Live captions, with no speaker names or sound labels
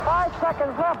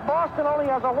seconds left. Boston only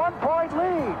has a 1-point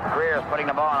lead. Greer's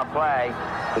putting the ball on a play.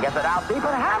 He gets it out deep,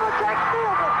 and Havlicek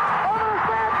steals it. Over the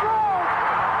stand throws.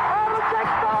 Havlicek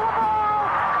stole the ball.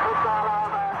 It's all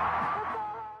over.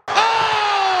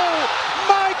 Oh,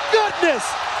 my goodness!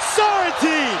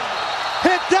 Sorrentine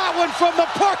hit that one from the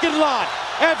parking lot.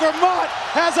 And Vermont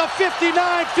has a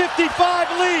 59-55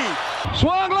 lead.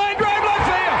 Swung line drive left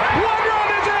field. One run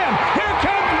is in. Here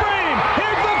comes Breen.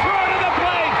 Here's the throw to the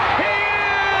plate. He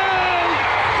is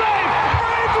safe.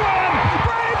 Braves win.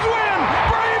 Braves win.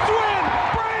 Braves win.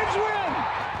 Braves win.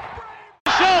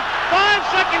 Schultz,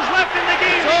 5 seconds left in the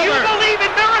game. Do you believe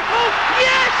in miracles?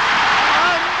 Yes!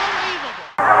 Unbelievable.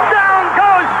 Down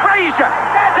goes Frazier.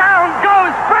 Down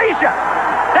goes Frazier.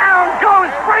 Down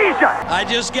goes Frazier. I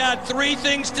just got 3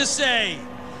 things to say.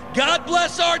 God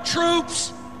bless our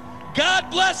troops. God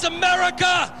bless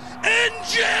America. And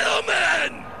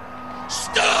gentlemen,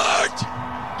 start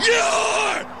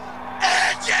your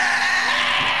engine!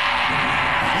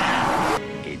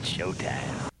 It's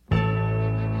showtime.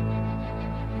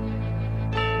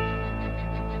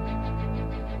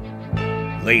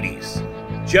 Ladies,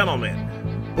 gentlemen,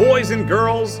 boys and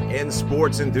girls, and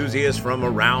sports enthusiasts from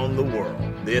around the world.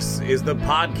 This is the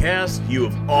podcast you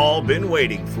have all been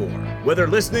waiting for. Whether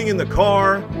listening in the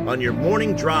car, on your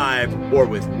morning drive, or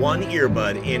with one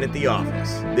earbud in at the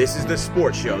office, this is the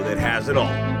sports show that has it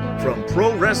all. From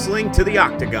pro wrestling to the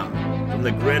octagon, from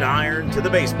the gridiron to the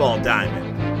baseball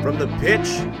diamond, from the pitch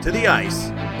to the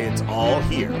ice, it's all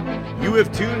here. You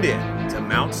have tuned in to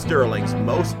Mount Sterling's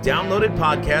most downloaded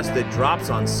podcast that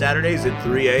drops on Saturdays at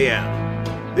 3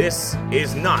 a.m. This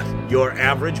is not your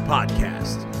average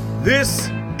podcast. This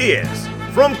is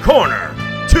From Corner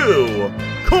to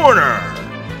Corner.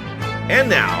 And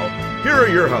now, here are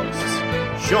your hosts,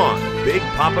 Sean Big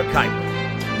Papa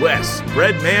Kuiper, Wes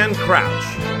Breadman Crouch,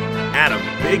 Adam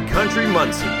Big Country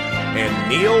Muncie, and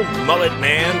Neil Mullet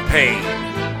Man Payne.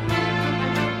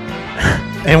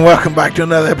 And welcome back to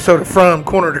another episode of From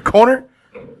Corner to Corner.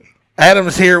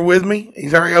 Adam's here with me.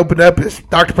 He's already opened up his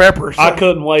Dr. Pepper. So. I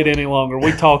couldn't wait any longer.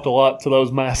 We talked a lot to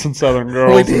those Madison Southern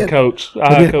girls We did. and coach.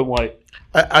 I couldn't wait.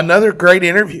 Another great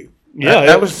interview. Yeah,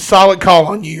 that was a solid call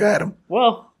on you, Adam.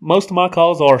 Well, most of my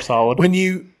calls are solid. When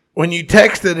you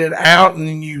texted it out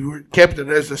and you kept it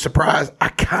as a surprise, I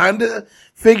kind of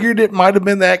figured it might have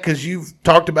been that because you've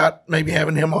talked about maybe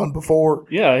having him on before.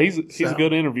 Yeah, he's a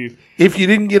good interview. If you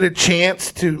didn't get a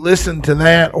chance to listen to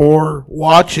that or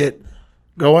watch it,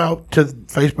 go out to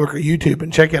Facebook or YouTube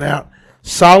and check it out.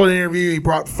 Solid interview. He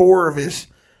brought 4 of his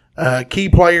key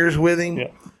players with him,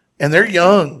 and they're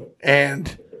young.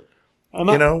 And, I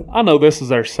know this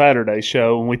is our Saturday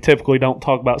show, and we typically don't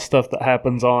talk about stuff that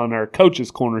happens on our Coach's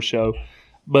Corner show,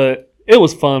 but it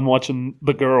was fun watching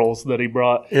the girls that he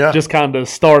brought just kind of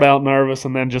start out nervous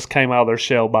and then just came out of their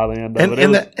shell by the end of it.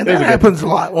 And that happens a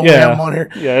lot when we have them on here.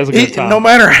 Yeah, it was a good time. No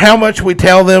matter how much we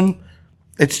tell them,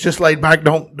 it's just laid back.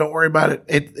 Don't worry about it.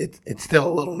 It's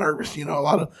still a little nervous. A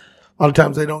lot of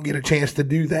times they don't get a chance to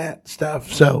do that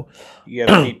stuff. So you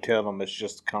got to keep telling them it's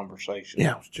just a conversation.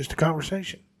 Yeah, it's just a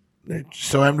conversation. There just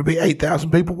so happen to be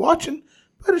 8,000 people watching,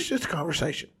 but it's just a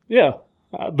conversation. Yeah,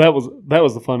 that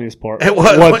was the funniest part. It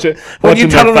was when you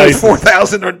told them it was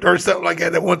 4,000 or something like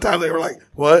that. At one time they were like,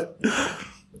 "What?"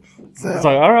 So, it's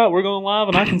like, all right, we're going live,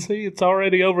 and I can see it's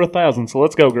already over 1,000. So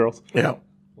let's go, girls. Yeah.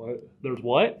 What? There's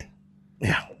what?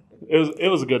 Yeah.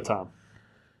 It was a good time.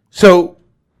 So,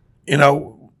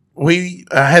 we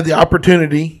had the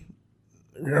opportunity.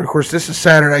 Of course, this is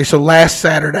Saturday. So last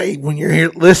Saturday, when you're here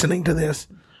listening to this,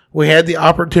 we had the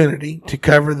opportunity to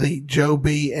cover the Joe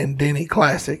B. and Denny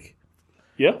Classic.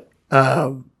 Yeah.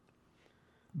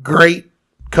 Great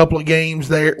couple of games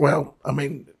there. Well,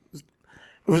 it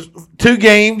was 2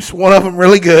 games, one of them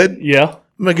really good. Yeah.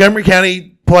 Montgomery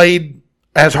County played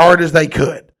as hard as they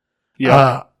could.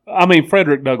 Yeah.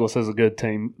 Frederick Douglass is a good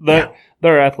team. They're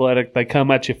athletic. They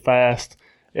come at you fast.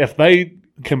 If they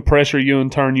can pressure you and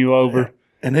turn you over.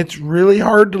 And it's really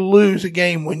hard to lose a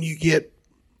game when you get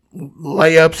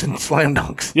layups and slam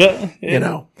dunks. Yeah.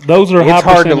 Those are It's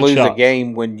hard to lose shots. a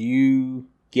game when you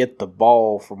get the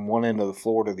ball from one end of the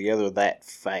floor to the other that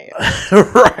fast.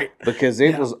 Right. Because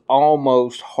it was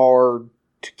almost hard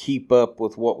to keep up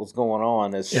with what was going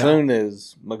on. As soon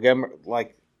as Montgomery,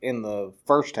 like in the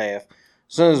first half, as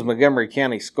soon as Montgomery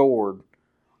County scored,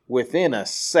 within a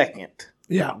second,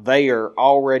 they are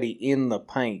already in the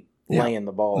paint laying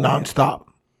the ball nonstop.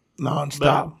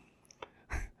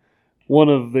 One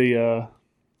of the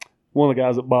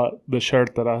guys that bought the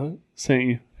shirt that I sent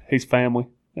you, he's family.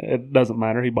 It doesn't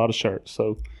matter. He bought a shirt,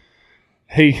 so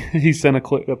he sent a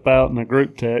clip out in a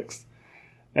group text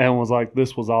and was like,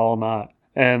 "This was all night."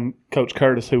 And Coach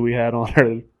Curtis, who we had on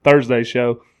our Thursday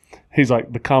show, he's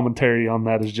like, the commentary on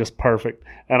that is just perfect.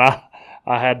 And I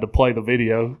had to play the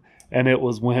video, and it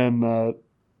was when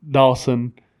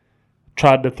Dawson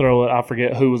tried to throw it. I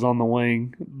forget who was on the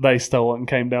wing. They stole it and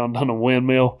came down on a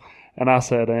windmill. And I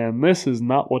said, and this is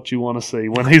not what you want to see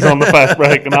when he's on the fast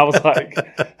break. And I was like,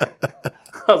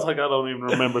 I don't even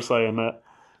remember saying that.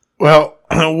 Well,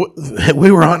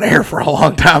 we were on air for a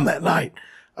long time that night.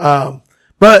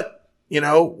 But, you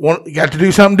got to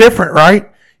do something different, right?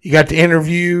 You got to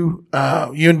interview,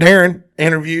 you and Darren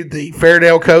interviewed the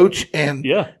Fairdale coach and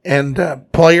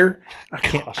player. I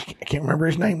can't remember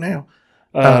his name now.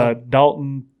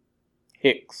 Dalton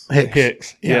Hicks.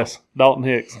 Yes. Dalton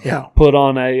Hicks. Yeah. Put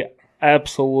on a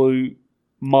absolute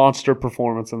monster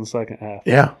performance in the second half.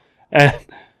 Yeah. And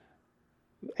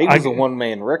he was a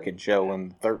one-man wrecking show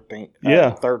in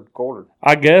the third quarter.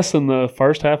 I guess in the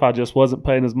first half I just wasn't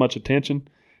paying as much attention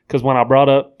because when I brought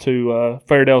up to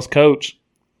Fairdale's coach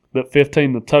that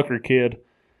 15, the Tucker kid,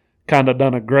 kind of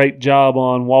done a great job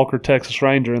on Walker, Texas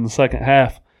Ranger in the second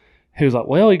half, he was like,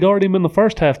 well, he guarded him in the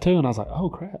first half too. And I was like, oh,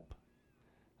 crap.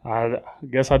 I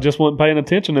guess I just wasn't paying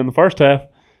attention in the first half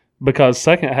because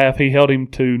second half he held him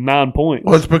to 9 points.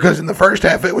 Well, it's because in the first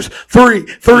half it was three.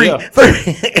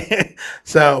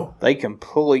 So they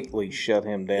completely shut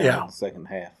him down in the second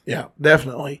half. Yeah,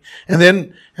 definitely. And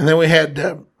then we had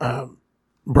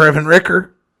Brevin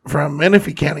Ricker from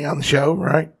Menifee County on the show,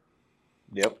 right?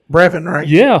 Yep. Brevin, right?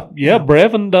 Yeah.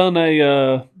 Brevin done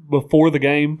a before the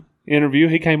game interview.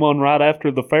 He came on right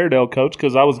after the Fairdale coach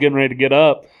because I was getting ready to get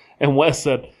up. And Wes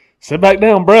said, sit back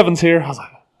down, Brevin's here. I was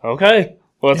like, okay,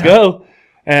 let's go.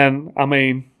 And, I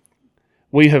mean,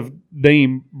 we have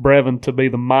deemed Brevin to be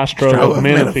the maestro of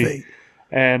Menifee.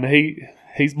 And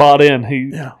he's bought in.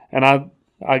 And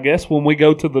I guess when we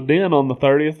go to the Den on the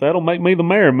 30th, that'll make me the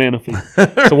mayor of Menifee.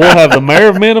 So we'll have the mayor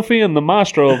of Menifee and the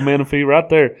maestro of Menifee right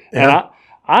there. Yeah. And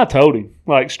I told him,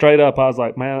 like, straight up, I was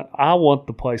like, man, I want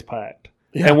the place packed.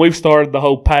 Yeah. And we've started the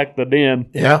whole Pack the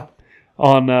Den. Yeah.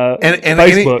 On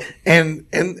Facebook, and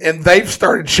they've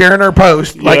started sharing our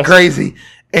posts like crazy,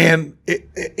 and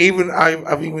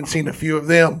I've even seen a few of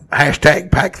them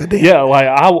hashtag Pack the Den. Yeah, like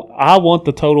I want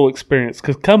the total experience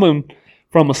because coming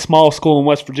from a small school in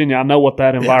West Virginia, I know what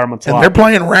that environment's like. And they're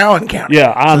playing Rowan County.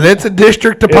 Yeah, so that's a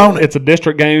district opponent. It's a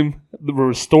district game.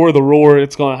 Restore the Roar.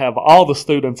 It's going to have all the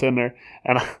students in there.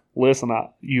 And listen,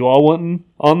 you all wasn't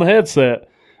on the headset,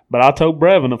 but I told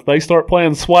Brevin if they start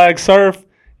playing swag surf.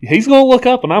 He's going to look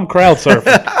up, and I'm crowd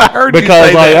surfing. I heard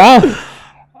because you say that.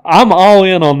 I'm all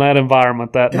in on that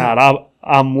environment that night.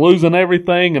 I'm losing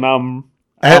everything, and I'm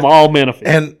all Menifee.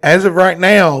 And as of right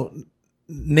now,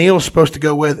 Neil's supposed to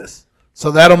go with us, so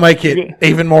that'll make it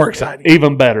even more exciting,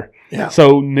 even better. Yeah.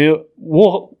 So Neil,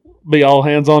 we'll be all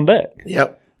hands on deck.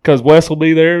 Yep. Because Wes will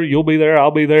be there, you'll be there, I'll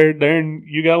be there. Darren,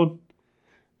 you going?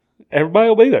 Everybody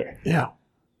will be there. Yeah.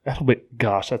 That's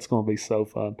going to be so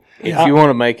fun. If you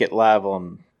want to make it live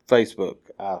on Facebook,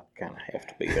 I kind of have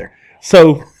to be there.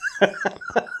 So,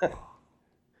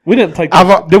 we didn't take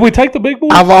did we take the big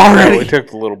boys? We took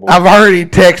the little boys. I've already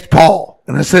texted Paul,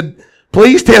 and I said,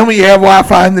 please tell me you have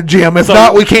Wi-Fi in the gym. If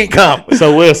not, we can't come.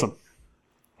 So, listen,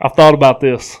 I've thought about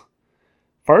this.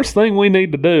 First thing we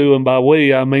need to do, and by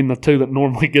we, I mean the two that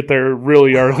normally get there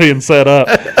really early and set up.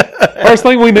 First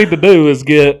thing we need to do is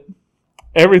get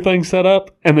everything set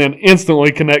up and then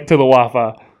instantly connect to the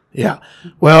Wi-Fi. Yeah.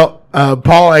 Well,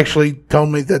 Paul actually told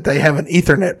me that they have an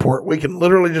Ethernet port. We can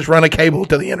literally just run a cable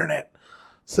to the internet.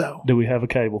 So, do we have a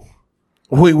cable?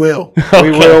 We will. Okay.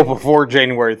 We will before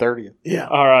January 30th. Yeah.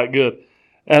 All right, good.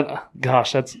 And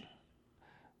gosh, that's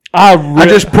I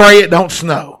just pray it don't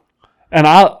snow. And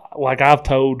I've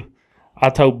told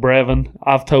Brevin,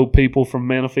 I've told people from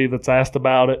Menifee that's asked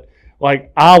about it.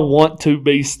 Like, I want to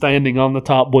be standing on the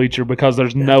top bleacher because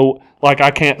there's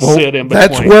I can't sit in between.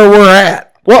 That's where we're at.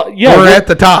 Well, yeah. We're at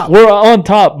the top. We're on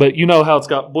top, but you know how it's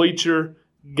got bleacher,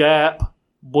 gap,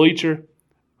 bleacher.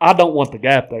 I don't want the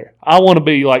gap there. I want to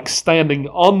be, standing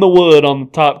on the wood on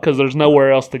the top because there's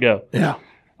nowhere else to go. Yeah.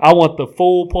 I want the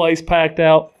full place packed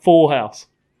out, full house.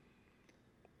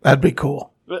 That'd be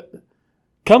cool. But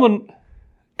coming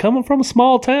from a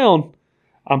small town,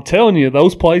 I'm telling you,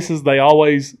 those places, they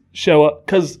always show up.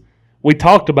 Because we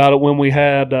talked about it when we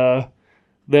had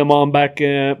them on back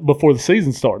before the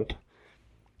season started.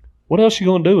 What else you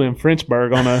going to do in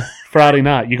Frenchburg on a Friday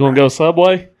night? You going to go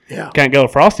Subway? Yeah. Can't go to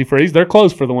Frosty Freeze. They're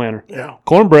closed for the winter. Yeah.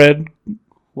 Cornbread.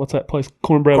 What's that place?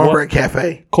 Cornbread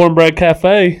Cafe. Cornbread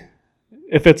Cafe.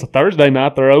 If it's a Thursday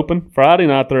night, they're open. Friday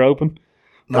night, they're open.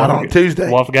 Not on Tuesday.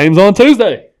 Waffle game's on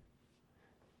Tuesday.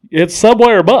 It's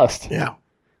Subway or bust. Yeah.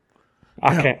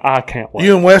 I can't wait.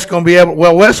 You and Wes going to be able.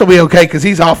 Well, Wes will be okay because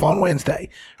he's off on Wednesday.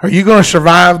 Are you going to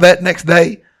survive that next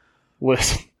day?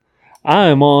 Listen, I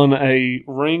am on a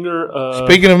ringer.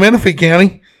 Speaking of Menifee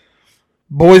County,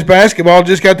 boys basketball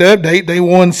just got the update. They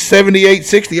won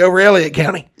 78-60 over Elliott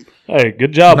County. Hey,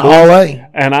 good job, boys. All A.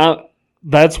 And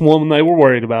that's one they were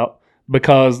worried about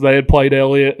because they had played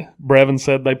Elliott. Brevin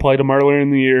said they played them earlier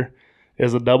in the year.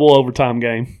 It's a double overtime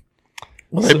game.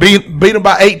 Well, they beat them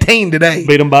by 18 today.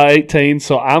 Beat them by 18.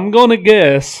 So I'm going to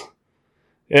guess,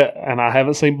 and I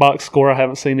haven't seen box score. I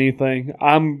haven't seen anything.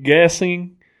 I'm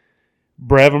guessing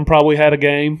Brevin probably had a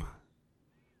game.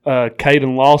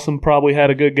 Caden Lawson probably had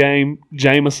a good game.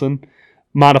 Jameson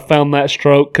might have found that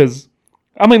stroke because,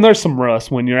 there's some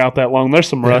rust when you're out that long. There's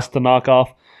some rust to knock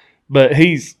off. But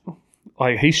he's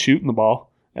shooting the ball.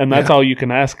 And that's all you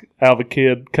can ask out of a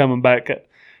kid coming back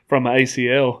from an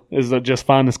ACL is to just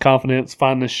find his confidence,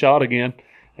 find his shot again.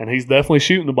 And he's definitely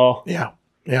shooting the ball. Yeah,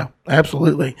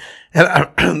 absolutely.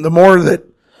 And the more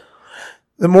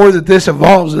that this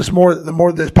evolves, the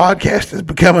more this podcast is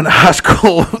becoming a high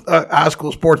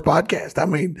school sports podcast.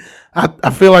 I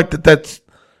feel like that's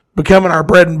becoming our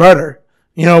bread and butter.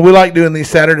 We like doing these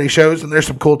Saturday shows, and there's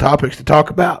some cool topics to talk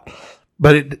about,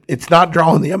 but it's not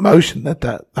drawing the emotion that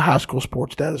the high school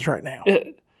sports does right now.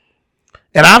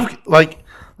 And I've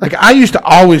I used to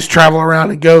always travel around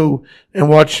and go and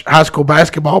watch high school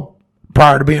basketball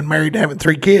prior to being married and having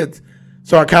 3 kids,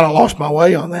 so I kind of lost my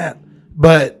way on that,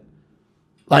 but.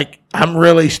 I'm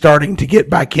really starting to get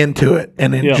back into it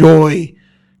and enjoy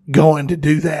going to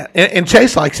do that. And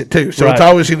Chase likes it too, so it's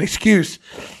always an excuse.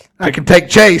 I can take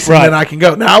Chase and then I can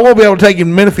go. Now, I won't be able to take him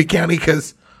to Menifee County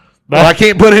because I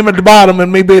can't put him at the bottom and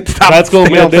me be at the top. That's going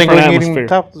to be a different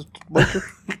atmosphere.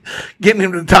 Getting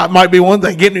him to the top might be one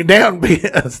thing. Getting him down be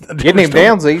getting him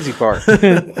down's the easy part.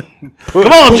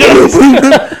 Come on, Joe.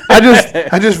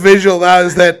 I just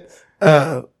visualize that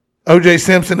O.J.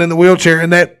 Simpson in the wheelchair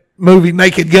and that movie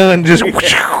Naked Gun just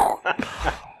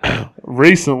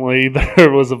recently there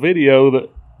was a video that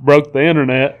broke the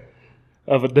internet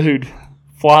of a dude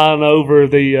flying over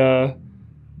the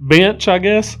bench, I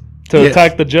guess, to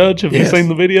attack the judge. Have you seen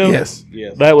the video? Yes.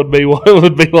 That would be what it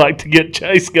would be like to get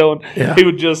Chase going. He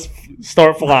would just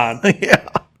start flying.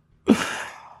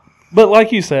 But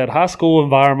like you said, high school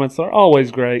environments are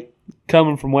always great.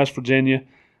 Coming from West Virginia,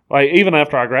 even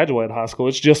after I graduated high school,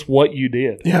 it's just what you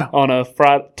did. On a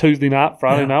Tuesday night,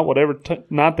 Friday night, whatever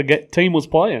night the team was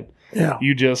playing.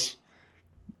 You just,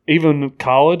 even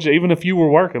college, even if you were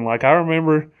working, I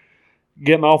remember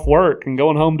getting off work and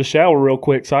going home to shower real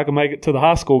quick so I could make it to the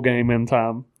high school game in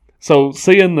time. So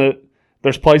seeing that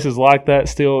there's places like that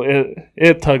still,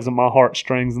 it tugs at my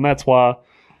heartstrings, and that's why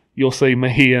you'll see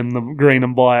me in the green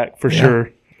and black for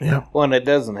sure. Well, and it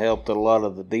doesn't help that a lot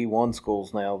of the D1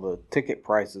 schools now, the ticket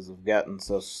prices have gotten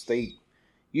so steep,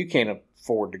 you can't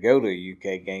afford to go to a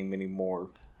UK game anymore.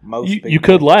 Most people. You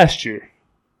could last year,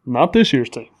 not this year's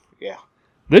team. Yeah.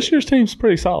 This year's team's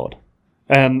pretty solid,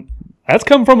 and that's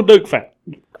coming from a Duke fan.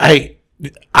 Hey,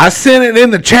 I sent it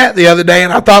in the chat the other day,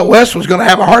 and I thought Wes was going to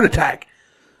have a heart attack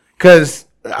because,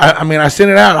 I sent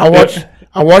it out.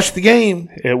 I watched the game.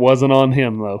 It wasn't on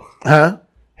him, though. Huh?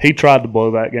 He tried to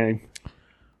blow that game.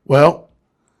 Well,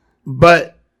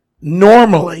 but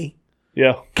normally,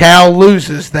 Cal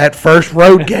loses that first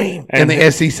road game in the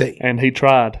SEC. And he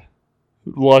tried.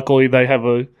 Luckily, they have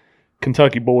a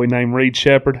Kentucky boy named Reed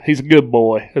Shepherd. He's a good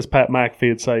boy, as Pat McAfee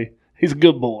would say. He's a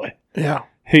good boy. Yeah.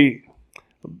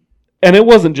 And it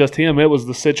wasn't just him. It was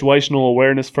the situational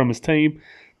awareness from his team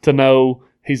to know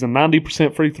he's a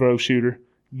 90% free throw shooter.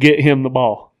 Get him the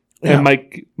ball. And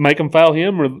make him foul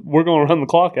him, or we're going to run the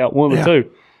clock out, one of the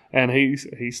two. And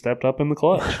he stepped up in the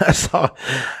clutch. I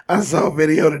saw a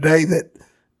video today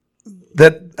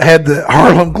that had the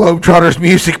Harlem Globetrotters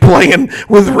music playing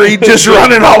with Reed just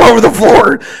running all over the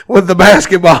floor with the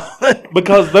basketball.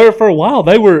 Because there for a while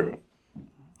they were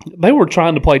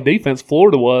trying to play defense.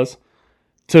 Florida was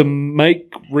to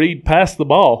make Reed pass the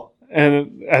ball,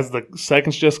 and as the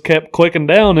seconds just kept clicking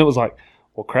down, it was like,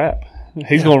 well, crap,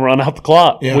 he's going to run out the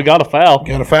clock. Yeah. We got to foul.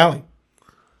 Got to foul him.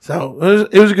 So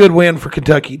it was a good win for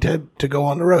Kentucky to go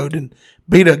on the road and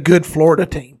beat a good Florida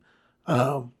team.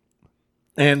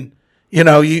 And,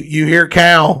 you hear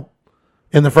Cal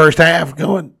in the first half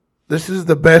going, this is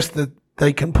the best that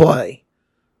they can play.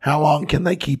 How long can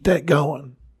they keep that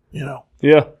going? Yeah.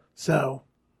 So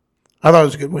I thought it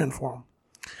was a good win for them.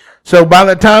 So by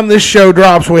the time this show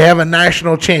drops, we have a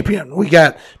national champion. We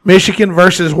got Michigan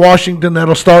versus Washington.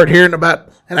 That'll start here in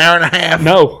about an hour and a half.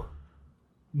 No.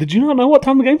 Did you not know what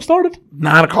time the game started?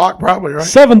 9 o'clock probably, right?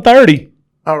 7:30.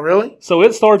 Oh, really? So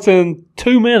it starts in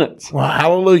 2 minutes. Well,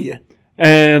 hallelujah.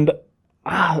 And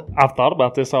I've thought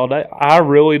about this all day. I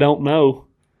really don't know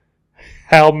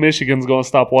how Michigan's going to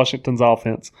stop Washington's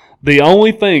offense. The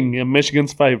only thing in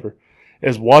Michigan's favor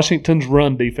is Washington's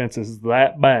run defense is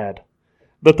that bad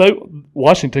that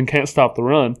Washington can't stop the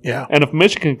run. Yeah. And if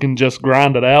Michigan can just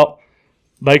grind it out,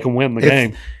 they can win the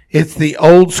game. It's the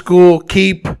old school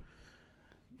keep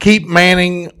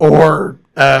Manning or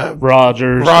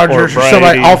Rogers or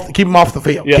somebody keep them off the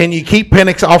field. Yep. Can you keep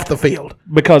Penix off the field?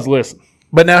 Because listen.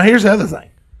 But now here's the other thing.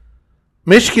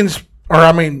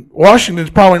 Washington's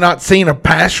probably not seen a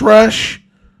pass rush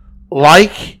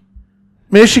like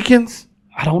Michigan's.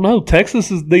 I don't know.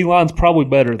 Texas's D-line's probably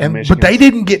better than Michigan's. But they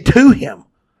didn't get to him.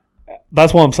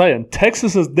 That's what I'm saying.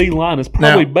 Texas's D-line is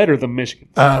probably better than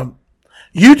Michigan's.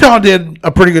 Utah did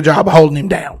a pretty good job of holding him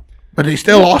down, but he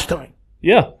still lost to him.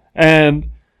 Yeah, and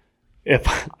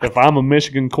if I'm a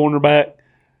Michigan cornerback,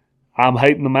 I'm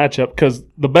hating the matchup because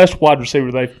the best wide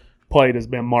receiver they've played has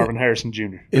been Marvin Harrison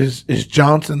Jr. Is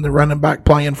Johnson the running back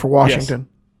playing for Washington?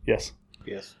 Yes.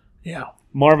 Yeah.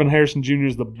 Marvin Harrison Jr.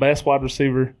 is the best wide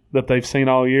receiver that they've seen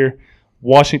all year.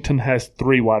 Washington has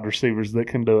 3 wide receivers that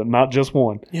can do it, not just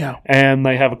one. Yeah. And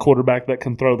they have a quarterback that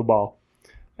can throw the ball.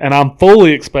 And I'm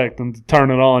fully expecting to turn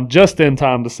it on just in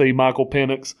time to see Michael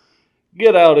Penix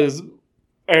get out his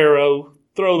arrow,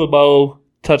 throw the bow,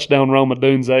 touchdown Rome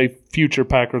Odunze, future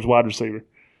Packers wide receiver.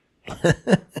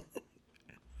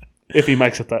 If he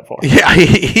makes it that far. Yeah,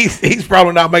 he's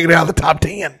probably not making it out of the top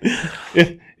 10.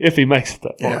 If he makes it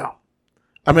that far. Yeah.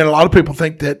 A lot of people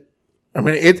think that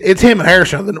it's him and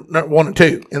Harrison, the 1 and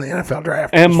 2 in the NFL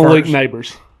draft. And Malik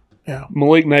Neighbors. Yeah.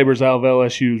 Malik Neighbors out of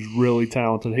LSU is really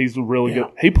talented. He's really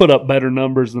good. He put up better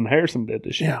numbers than Harrison did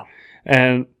this year. Yeah.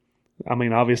 And,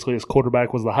 obviously his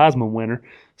quarterback was the Heisman winner.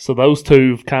 So those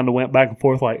two kind of went back and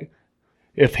forth like,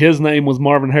 if his name was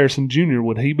Marvin Harrison Jr.,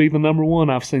 would he be the number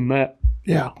 1? I've seen that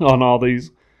on all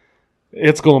these.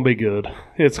 It's going to be good.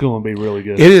 It's going to be really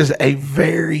good. It is a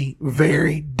very,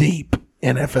 very deep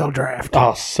NFL draft.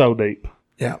 Oh, so deep.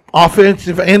 Yeah.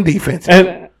 Offensive and defensive.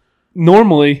 And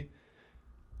normally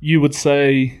you would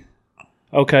say,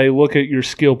 okay, look at your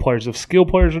skill players. If skill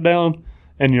players are down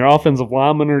and your offensive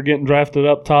linemen are getting drafted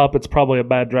up top, it's probably a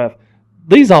bad draft.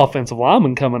 These offensive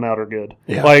linemen coming out are good.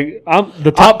 Yeah.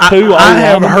 The top 2. I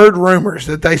have heard rumors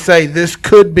that they say this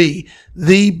could be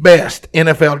the best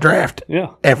NFL draft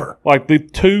ever. Like the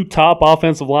 2 top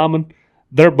offensive linemen,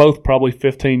 they're both probably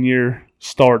 15-year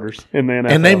starters in the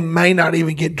NFL. And they may not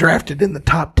even get drafted in the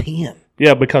top 10.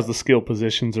 Yeah, because the skill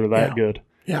positions are that good.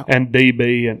 Yeah. And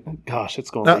DB, and gosh, it's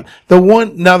going to be.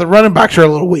 The running backs are a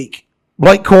little weak.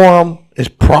 Blake Corum is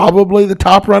probably the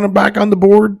top running back on the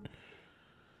board.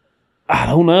 I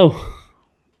don't know.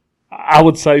 I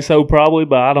would say so probably,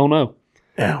 but I don't know.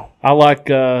 Yeah. I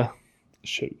like, I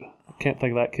can't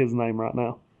think of that kid's name right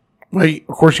now. Well, of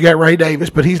course, you got Ray Davis,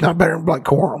 but he's not better than Blake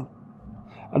Corum.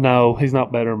 No, he's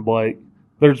not better than Blake.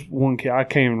 There's one kid, I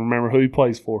can't even remember who he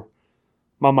plays for.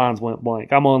 My mind's went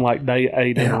blank. I'm on like day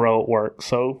 8 in a row at work,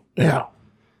 so. Yeah.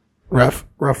 Rough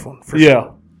one for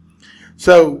sure.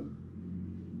 So,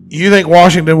 you think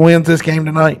Washington wins this game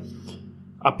tonight?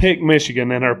 I picked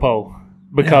Michigan in our poll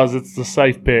because it's the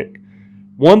safe pick.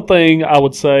 One thing I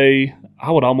would say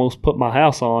I would almost put my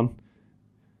house on,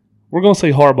 we're going to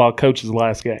see Harbaugh coach his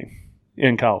last game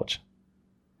in college.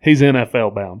 He's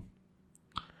NFL bound.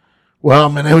 Well,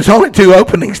 there was only 2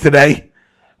 openings today.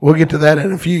 We'll get to that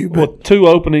in a few. But. Well, 2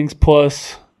 openings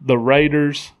plus the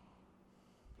Raiders,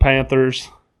 Panthers.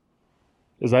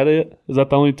 Is that it? Is that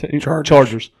the only team?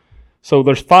 Chargers. So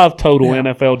there's 5 total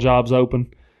NFL jobs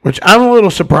open. Which I'm a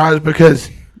little surprised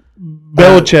because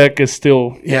Belichick is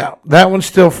still. Yeah, that one's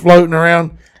still floating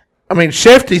around.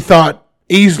 Shefty thought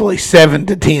easily 7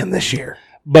 to 10 this year.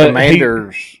 But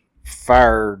Commanders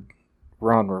fired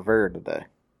Ron Rivera today.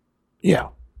 Yeah.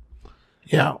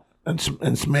 Yeah, and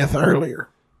Smith earlier.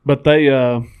 But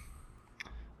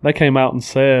they came out and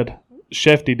said,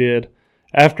 Shefty did,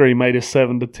 after he made his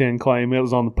 7 to 10 claim, it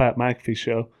was on the Pat McAfee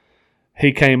show.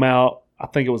 He came out, I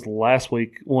think it was last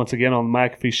week, once again on the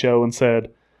McAfee show and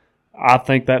said, I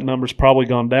think that number's probably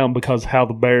gone down because how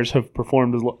the Bears have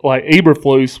performed. Like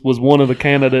Eberflus was one of the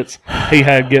candidates he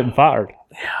had getting fired.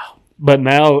 Yeah. But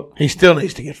now he still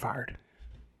needs to get fired.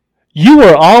 You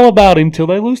were all about him till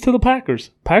they lose to the Packers.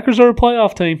 Packers are a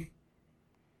playoff team.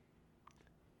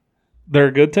 They're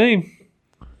a good team.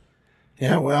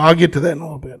 Yeah, well, I'll get to that in a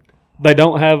little bit. They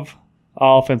don't have an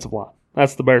offensive line.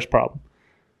 That's the Bears' problem.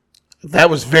 That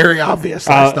was very obvious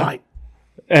last night.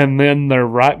 And then their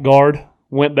right guard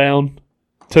went down,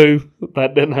 too.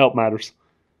 That didn't help matters.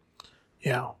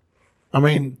 Yeah.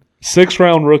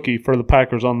 6th-round rookie for the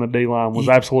Packers on the D-line was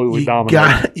absolutely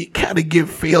dominating. You got to give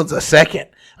Fields a second.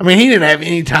 I mean, he didn't have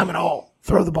any time at all to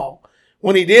throw the ball.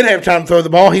 When he did have time to throw the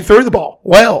ball, he threw the ball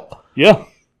well. Yeah.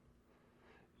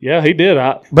 Yeah, he did.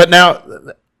 But now,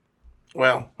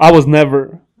 well, I was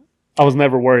never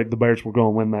worried the Bears were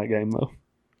going to win that game, though.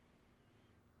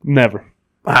 Never.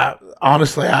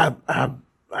 Honestly, I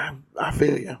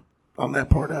feel you on that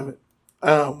part of it.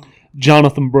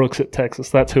 Jonathan Brooks at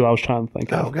Texas. That's who I was trying to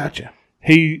think of. Oh, gotcha.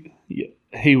 He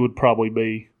would probably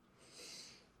be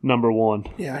number one.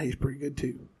 Yeah, he's pretty good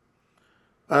too.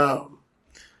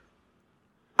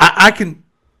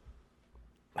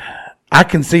 I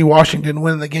can see Washington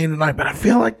winning the game tonight, but I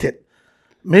feel like that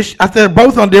they're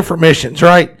both on different missions,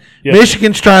 right? Yep.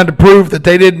 Michigan's trying to prove that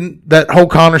that whole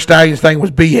Connor Stallions thing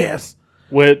was BS.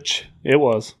 Which it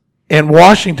was. And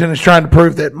Washington is trying to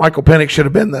prove that Michael Penix should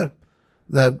have been the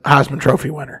Heisman Trophy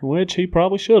winner. Which he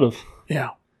probably should have. Yeah.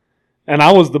 And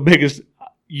I was the biggest,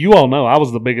 you all know, I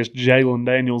was the biggest Jalen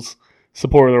Daniels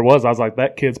supporter there was. I was like,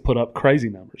 that kid's put up crazy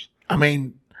numbers. I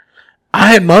mean,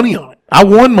 I had money on it. I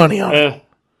won money on it.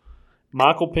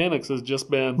 Michael Penix has just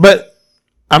been. But,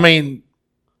 I mean,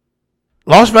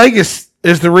 Las Vegas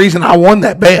is the reason I won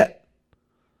that bet.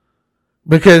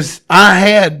 Because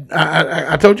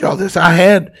I told you all this, I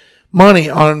had money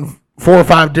on 4 or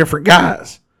 5 different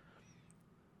guys.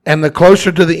 And the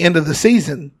closer to the end of the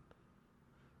season,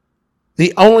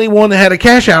 the only one that had a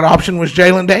cash out option was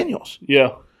Jalen Daniels.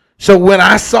 Yeah. So when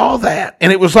I saw that,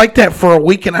 and it was like that for a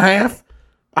week and a half,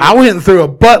 I went and threw a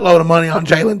buttload of money on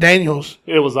Jalen Daniels.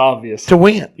 It was obvious. To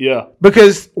win. Yeah.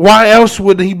 Because why else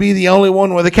would he be the only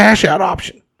one with a cash out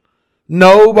option?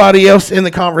 Nobody else in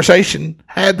the conversation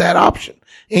had that option,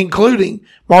 including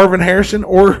Marvin Harrison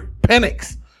or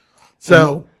Penix.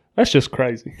 So that's just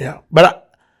crazy. Yeah.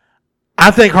 But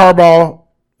I think Harbaugh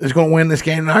is going to win this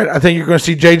game tonight. I think you're going to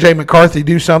see J.J. McCarthy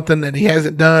do something that he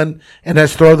hasn't done, and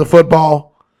that's throw the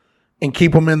football and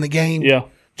keep them in the game. Yeah.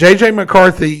 J.J.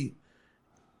 McCarthy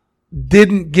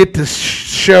didn't get to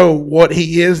show what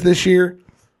he is this year,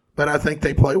 but I think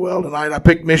they play well tonight. I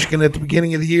picked Michigan at the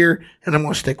beginning of the year, and I'm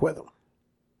going to stick with them.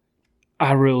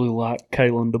 I really like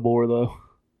Kalen DeBoer, though,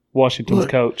 Washington's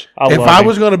coach. If I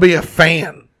was going to be a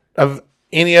fan of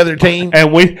any other team,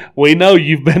 and we know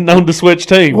you've been known to switch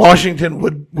teams, Washington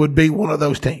would be one of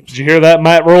those teams. Did you hear that,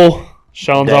 Matt Rule?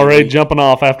 Sean's already jumping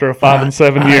off after a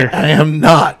 5-7 year. I am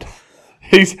not.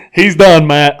 He's done,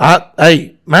 Matt.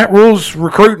 Matt Rule's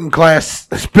recruiting class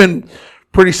has been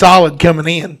pretty solid coming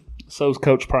in. So's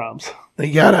Coach Prime's.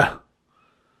 He got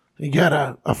a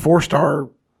 4-star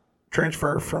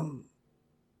transfer from,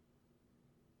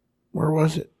 where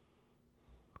was it?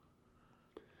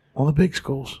 One of the big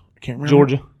schools. I can't remember.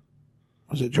 Georgia.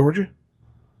 Was it Georgia?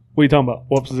 What are you talking about?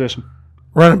 What position?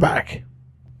 Running back.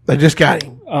 They just got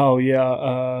him. Oh,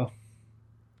 yeah.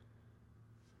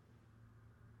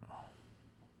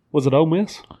 Was it Ole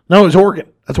Miss? No, it was Oregon.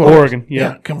 That's what Oregon,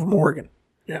 yeah. Come from Oregon.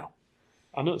 Yeah.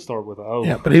 I knew it started with an O.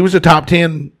 Yeah, but he was a top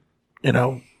 10,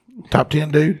 top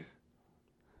 10 dude.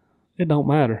 It don't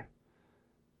matter.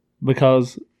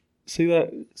 Because see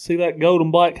that gold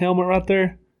and black helmet right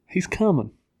there? He's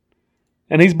coming.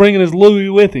 And he's bringing his Louis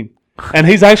with him. And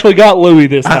he's actually got Louis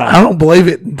this time. I don't believe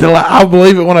it until I'll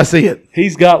believe it when I see it.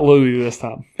 He's got Louis this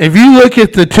time. If you look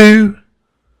at the two,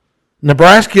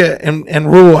 Nebraska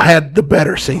and Rule had the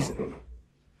better season.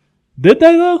 Did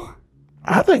they, though?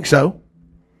 I think so.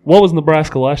 What was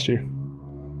Nebraska last year?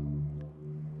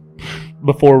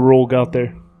 Before Rule got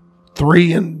there?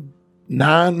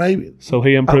 3-9, maybe. So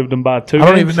he improved them by 2 games? I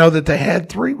don't even know that they had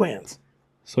 3 wins.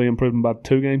 So he improved them by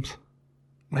 2 games?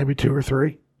 Maybe 2 or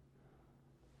 3.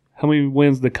 How many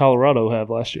wins did Colorado have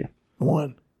last year?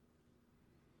 1.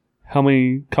 How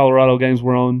many Colorado games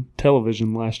were on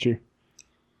television last year?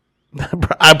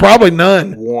 Probably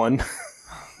none. 1.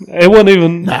 It wasn't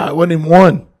even. No, it wasn't even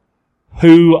 1.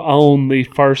 Who owned the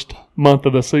first month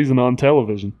of the season on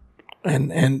television?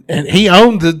 And he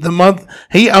owned the month.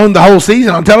 He owned the whole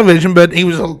season on television, but he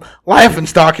was a laughing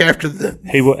stock after the.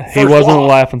 He wasn't a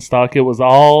laughing stock. It was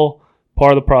all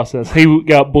part of the process. He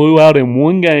got blew out in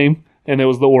one game, and it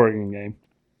was the Oregon game.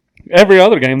 Every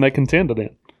other game they contended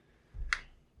in.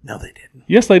 No, they didn't.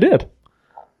 Yes, they did.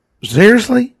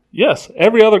 Seriously? Yes,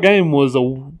 every other game was a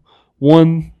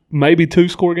 1, maybe 2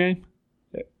 score game.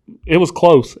 It was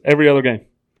close every other game,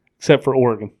 except for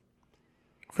Oregon.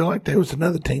 I feel like there was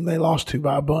another team they lost to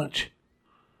by a bunch.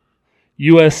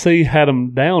 USC had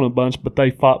them down a bunch, but they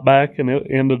fought back, and it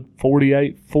ended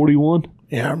 48-41.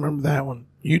 Yeah, I remember that one.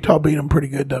 Utah beat them pretty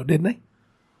good, though, didn't they?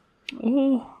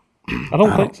 I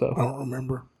don't think so. I don't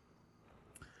remember.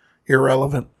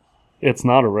 Irrelevant. It's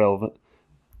not irrelevant.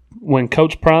 When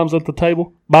Coach Prime's at the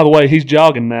table, by the way, he's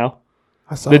jogging now.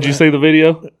 Did you see the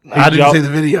video? I didn't see the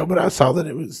video, but I saw that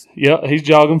it was. Yeah, he's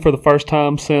jogging for the first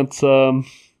time since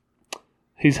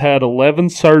he's had 11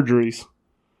 surgeries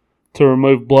to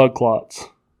remove blood clots.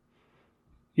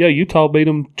 Yeah, Utah beat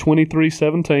him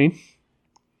 23-17.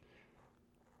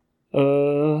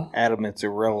 Adam, it's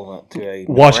irrelevant to a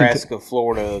Washington, Nebraska,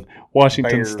 Florida,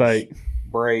 Washington Bears, State,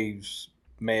 Braves,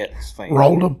 Mets fan.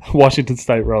 Rolled them. Washington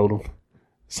State rolled them.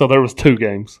 So there was 2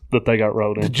 games that they got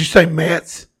rolled in. Did you say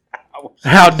Mets?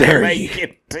 How dare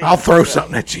you? I'll throw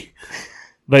something at you.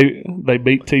 They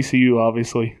beat TCU,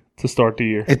 obviously, to start the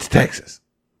year. It's Texas.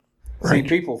 See,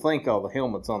 people think all the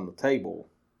helmets on the table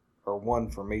are one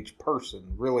from each person.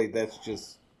 Really, that's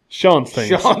just Sean's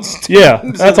team. Sean's yeah,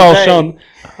 that's all Sean.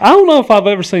 I don't know if I've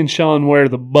ever seen Sean wear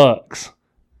the Bucks,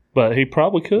 but he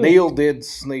probably could. Neil did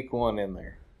sneak one in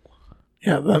there.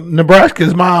 Yeah, Nebraska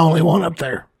is my only one up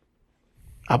there.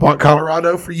 I bought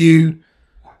Colorado for you.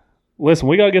 Listen,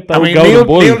 we got to get the old golden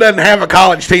blue. Neil doesn't have a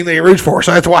college team that he roots for,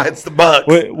 so that's why it's the Bucks.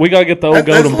 We got to get the old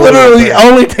golden blue. That's literally the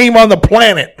only team on the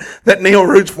planet that Neil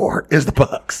roots for is the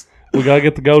Bucks. We got to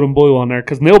get the golden blue on there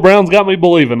because Neil Brown's got me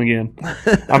believing again.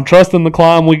 I'm trusting the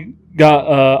climb. We got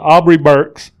Aubrey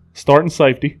Burks, starting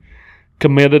safety,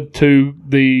 committed to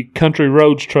the Country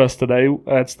Roads Trust today.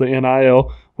 That's the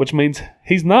NIL, which means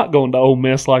he's not going to Ole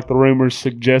Miss like the rumors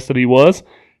suggested he was.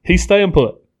 He's staying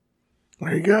put.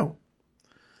 There you go.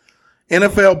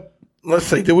 NFL, let's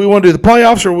see. Do we want to do the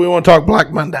playoffs or do we want to talk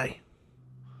Black Monday?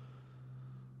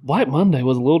 Black Monday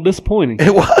was a little disappointing.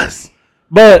 It was.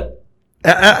 But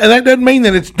and that doesn't mean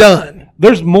that it's done.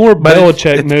 There's more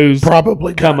Belichick it's news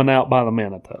probably coming out by the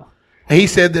minute, though. He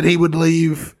said that he would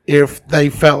leave if they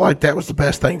felt like that was the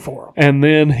best thing for him. And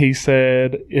then he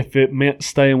said if it meant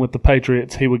staying with the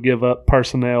Patriots, he would give up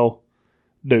personnel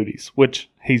duties, which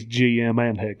he's GM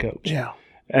and head coach. Yeah.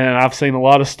 And I've seen a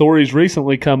lot of stories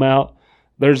recently come out.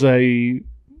 There's a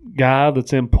guy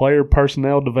that's in player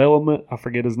personnel development. I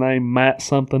forget his name, Matt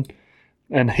something.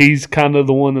 And he's kind of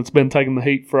the one that's been taking the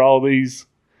heat for all these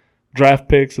draft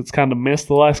picks that's kind of missed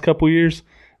the last couple of years.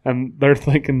 And they're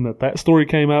thinking that story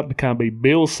came out to kind of be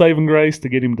Bill's saving grace to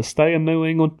get him to stay in New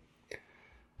England.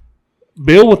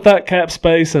 Bill with that cap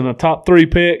space and a top 3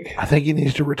 pick. I think he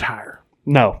needs to retire.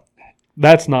 No,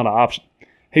 that's not an option.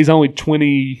 He's only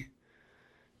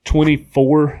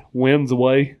 24 wins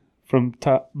away from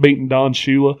beating Don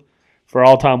Shula for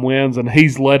all-time wins, and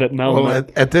he's let it known. Well,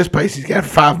 at this pace, he's got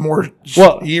 5 more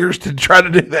years to try to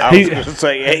do that. I was going to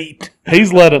say 8.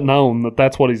 He's let it known that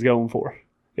that's what he's going for,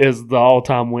 is the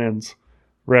all-time wins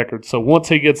record. So once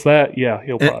he gets that, yeah,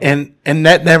 he'll probably. And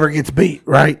that never gets beat,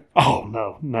 right?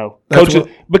 Oh, no.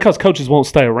 Because coaches won't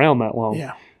stay around that long.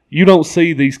 Yeah. You don't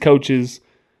see these coaches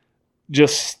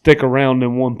just stick around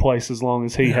in one place as long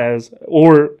as he has,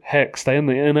 or heck, stay in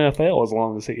the NFL as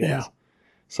long as he has.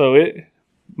 So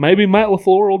maybe Matt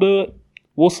LaFleur will do it.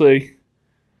 We'll see.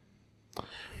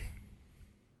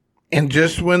 And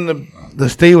just when the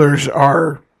Steelers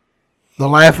are the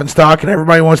laughing stock and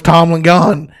everybody wants Tomlin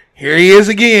gone, here he is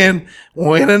again,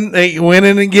 winning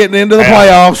and getting into the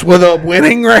playoffs with a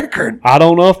winning record. I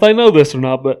don't know if they know this or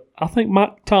not, but I think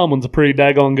Mike Tomlin's a pretty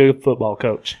daggone good football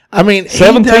coach. I mean, he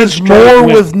does more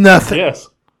with nothing. Yes.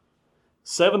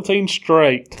 17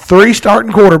 straight. 3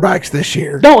 starting quarterbacks this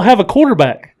year. Don't have a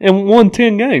quarterback and won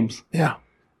 10 games. Yeah.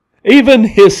 Even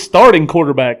his starting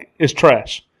quarterback is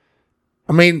trash.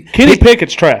 I mean, Kenny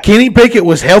Pickett's trash. Kenny Pickett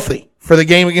was healthy for the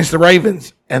game against the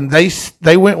Ravens, and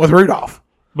they went with Rudolph.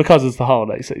 Because it's the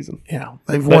holiday season. Yeah.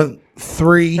 They've won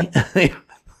 3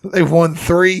 they've won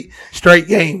 3 straight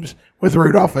games with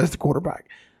Rudolph as the quarterback.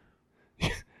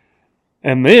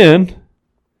 And then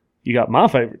you got my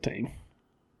favorite team.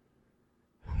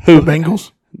 The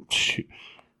Bengals?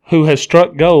 Who has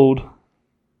struck gold,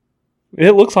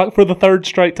 it looks like, for the 3rd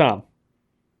straight time.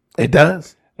 It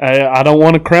does. I don't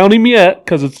want to crown him yet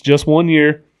because it's just 1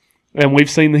 year. And we've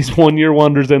seen these 1-year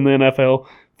wonders in the NFL.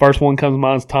 First one comes to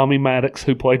mind is Tommy Maddox,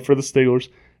 who played for the Steelers.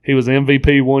 He was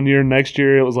MVP 1 year. Next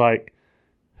year, it was like,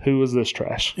 who is this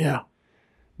trash? Yeah.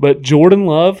 But Jordan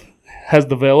Love has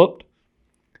developed.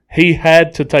 He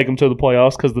had to take them to the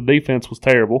playoffs because the defense was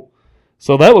terrible.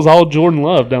 So that was all Jordan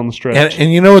Love down the stretch.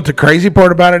 And you know what the crazy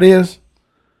part about it is?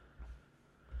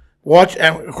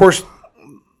 And of course,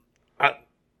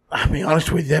 I'll be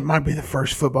honest with you, that might be the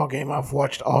first football game I've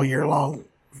watched all year long,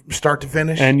 start to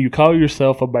finish. And you call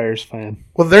yourself a Bears fan.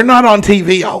 Well, they're not on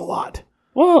TV a whole lot.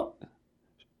 Well,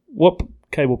 what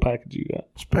cable package you got?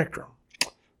 Spectrum.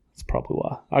 That's probably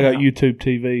why. I got YouTube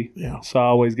TV, so I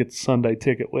always get the Sunday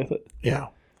ticket with it. Yeah.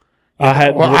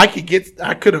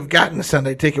 I could have gotten the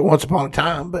Sunday ticket once upon a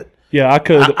time, but Yeah, I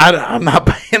could. I'm not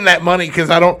paying that money because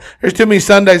there's too many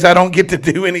Sundays I don't get to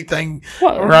do anything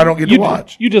or I don't get to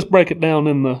watch. You just break it down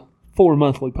in the 4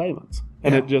 monthly payments,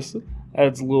 and it just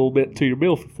adds a little bit to your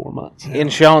bill for 4 months. In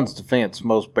Sean's defense,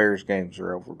 most Bears games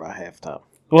are over by halftime.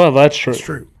 Well, that's true. That's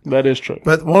true. That is true.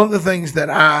 But one of the things that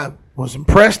I was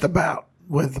impressed about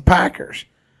with the Packers,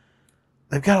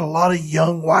 they've got a lot of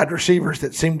young wide receivers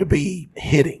that seem to be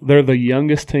hitting. They're the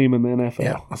youngest team in the NFL.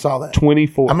 Yeah, I saw that.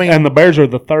 24. And the Bears are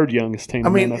the third youngest team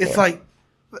in the NFL. It's like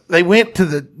they went to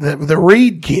the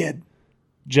Reed kid.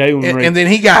 Jalen Reed. And then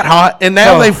he got hot, and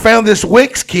now they've found this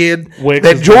Wicks kid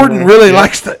that Jordan really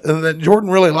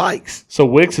likes. So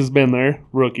Wicks has been there,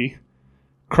 rookie.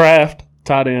 Kraft,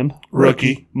 tight end,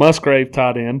 rookie. Musgrave,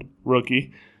 tight end,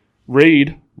 rookie.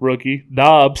 Reed, rookie.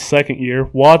 Dobbs, second year.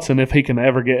 Watson, if he can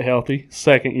ever get healthy,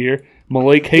 second year.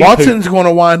 Malik Heath. Watson's going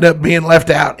to wind up being left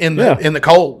out in the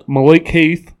cold. Malik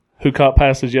Heath, who caught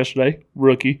passes yesterday,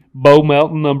 rookie. Bo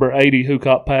Melton, number 80, who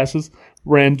caught passes,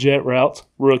 ran jet routes,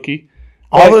 rookie.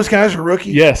 All those guys are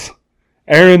rookies? Yes.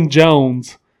 Aaron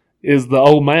Jones is the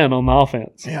old man on the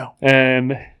offense. Yeah.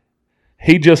 And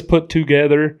he just put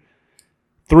together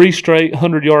 3 straight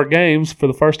 100-yard games for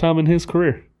the first time in his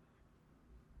career.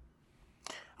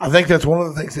 I think that's one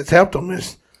of the things that's helped them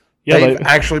is they've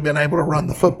actually been able to run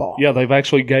the football. Yeah, they've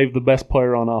actually gave the best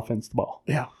player on offense the ball.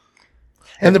 Yeah.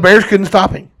 And the Bears couldn't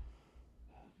stop him.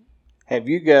 Have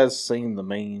you guys seen the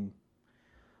meme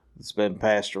that's been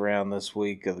passed around this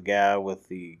week of the guy with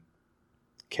the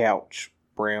couch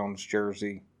Browns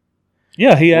jersey?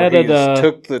 Yeah, he added.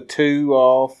 Took the 2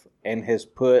 off and has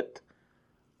put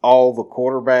all the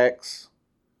quarterbacks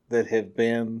that have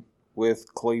been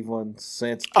with Cleveland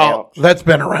since couch. Oh, that's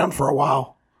been around for a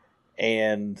while.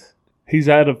 And he's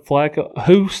added Flacco.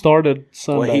 Who started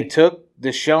Sunday? Well, he took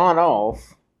Deshaun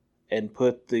off and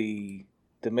put the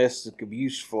domestic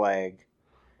abuse flag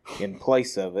in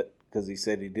place of it, because he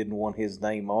said he didn't want his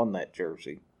name on that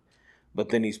jersey. But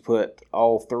then he's put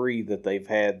all 3 that they've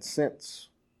had since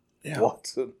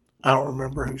Watson. I don't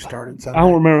remember who started Sunday. I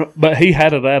don't remember, but he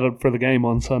had it added for the game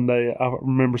on Sunday. I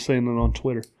remember seeing it on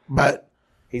Twitter. But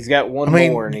he's got one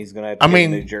more, and he's going to have to get a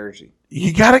new jersey.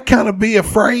 You got to kind of be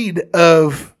afraid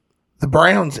of the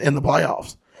Browns in the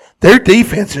playoffs. Their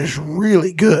defense is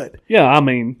really good. Yeah, I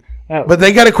mean. But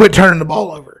they got to quit turning the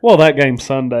ball over. Well, that game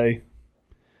Sunday,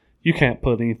 you can't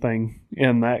put anything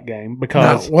in that game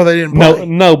because they didn't play.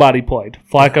 Nobody played.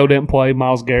 Flacco didn't play.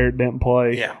 Myles Garrett didn't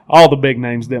play. Yeah. All the big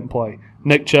names didn't play.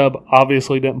 Nick Chubb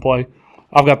obviously didn't play.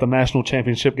 I've got the national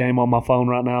championship game on my phone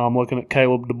right now. I'm looking at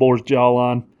Caleb DeBoer's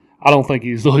jawline. I don't think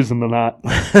he's losing tonight.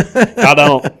 I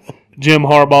don't. Jim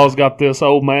Harbaugh's got this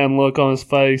old man look on his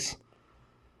face.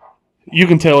 You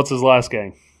can tell it's his last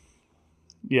game.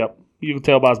 Yep. You can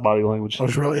tell by his body language. I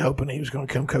was really hoping he was going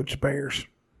to come coach the Bears.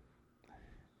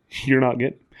 You're not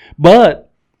getting.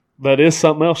 But that is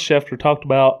something else Schefter talked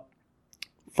about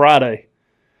Friday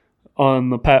on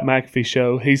the Pat McAfee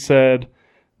show. He said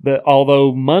that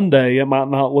although Monday it might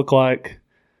not look like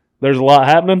there's a lot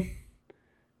happening,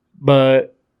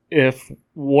 but if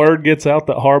word gets out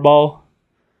that Harbaugh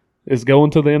is going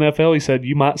to the NFL, he said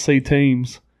you might see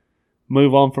teams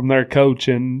move on from their coach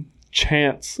and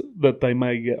chance that they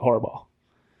may get Harbaugh.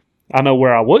 I know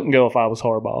where I wouldn't go if I was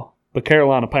Harbaugh, the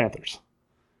Carolina Panthers.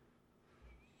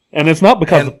 And it's not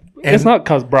because it's not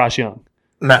because Bryce Young.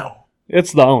 No.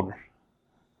 It's the owner.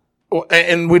 Well,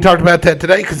 and we talked about that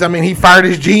today because, he fired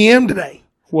his GM today.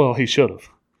 Well, he should have.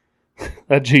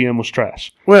 That GM was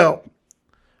trash. Well,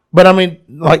 but,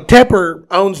 like Tepper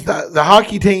owns the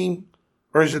hockey team,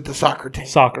 or is it the soccer team?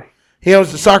 Soccer. He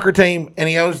owns the soccer team, and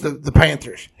he owns the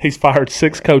Panthers. He's fired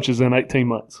 6 coaches in 18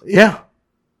 months. Yeah.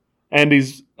 And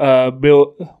he's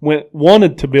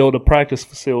wanted to build a practice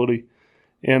facility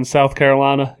in South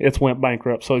Carolina. It's went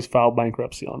bankrupt, so he's filed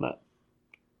bankruptcy on that.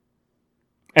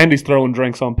 And he's throwing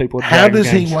drinks on people. How does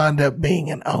he wind up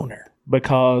being an owner?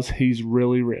 Because he's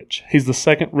really rich. He's the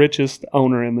second richest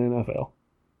owner in the NFL.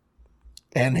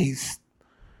 And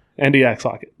he acts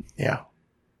like it. Yeah.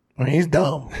 He's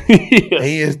dumb.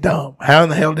 He is dumb. How in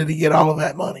the hell did he get all of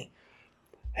that money?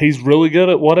 He's really good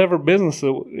at whatever business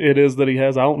it is that he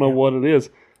has. I don't know what it is,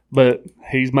 but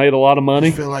he's made a lot of money.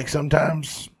 I feel like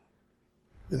sometimes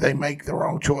they make the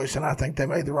wrong choice, and I think they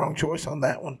made the wrong choice on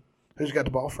that one. Who's got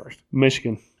the ball first?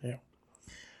 Michigan. Yeah.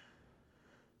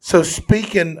 So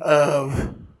speaking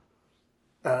of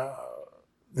the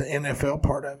NFL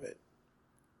part of it,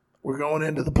 we're going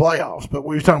into the playoffs, but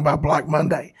we were talking about Black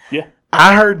Monday. Yeah.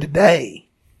 I heard today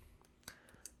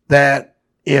that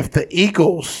if the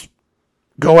Eagles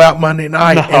go out Monday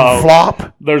night and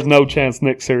flop, there's no chance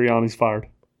Nick Sirianni's fired.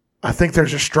 I think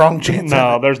there's a strong chance.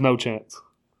 No, there's no chance.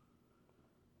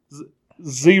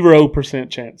 0%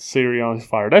 chance Sirianni's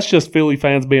fired. That's just Philly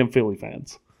fans being Philly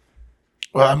fans.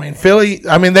 Well,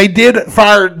 I mean, they did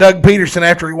fire Doug Peterson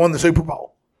after he won the Super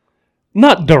Bowl.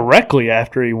 Not directly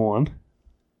after he won.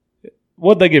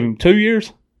 What'd they give him, 2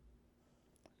 years?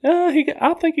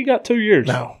 I think he got 2 years.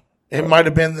 No, it might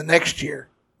have been the next year,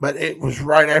 but it was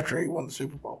right after he won the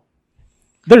Super Bowl.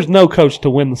 There's no coach to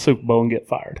win the Super Bowl and get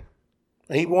fired.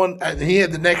 He won. He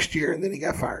had the next year, and then he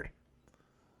got fired.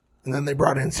 And then they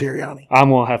brought in Sirianni. I'm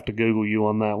going to have to Google you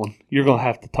on that one. You're going to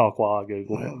have to talk while I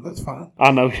Google. Well, that's fine.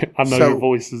 I know your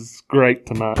voice is great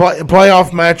tonight. Playoff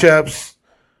matchups,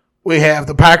 we have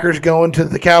the Packers going to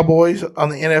the Cowboys on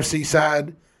the NFC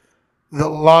side.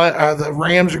 The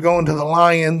Rams are going to the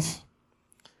Lions.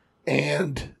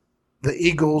 And the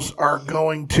Eagles are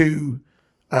going to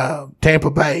Tampa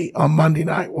Bay on Monday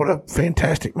night. What a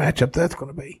fantastic matchup that's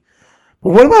going to be.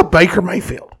 But what about Baker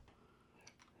Mayfield?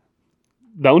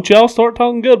 Don't y'all start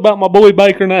talking good about my boy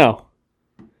Baker now.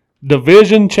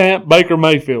 Division champ Baker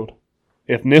Mayfield.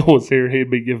 If Neil was here, he'd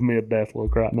be giving me a death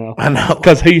look right now. I know.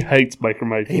 Because he hates Baker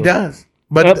Mayfield. He does.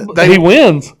 But he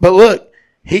wins. But look,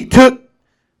 he took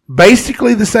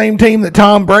basically the same team that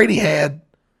Tom Brady had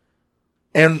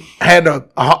and had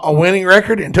a winning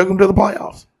record and took them to the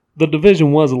playoffs. The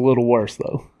division was a little worse,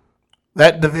 though.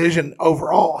 That division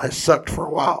overall has sucked for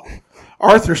a while.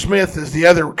 Arthur Smith is the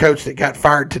other coach that got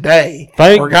fired today.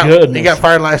 Thank goodness. He got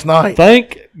fired last night.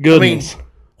 Thank goodness. I mean,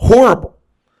 horrible.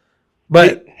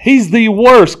 But he's the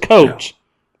worst coach.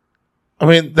 I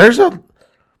mean,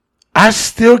 I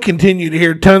still continue to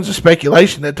hear tons of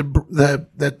speculation that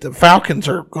the Falcons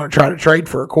are going to try to trade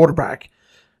for a quarterback.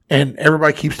 And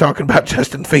everybody keeps talking about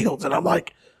Justin Fields. And I'm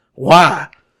like, why?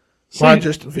 Why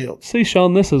Justin Fields? See,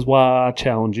 Sean, this is why I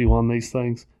challenge you on these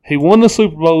things. He won the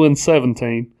Super Bowl in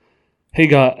 2017. He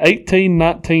got 18,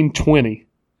 19, 20.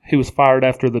 He was fired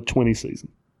after the 20 season.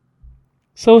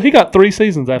 So he got 3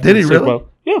 seasons after the Super Bowl.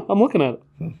 Yeah, I'm looking at it.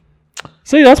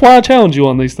 See, that's why I challenge you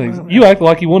on these things. You act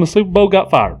like you won a Super Bowl, got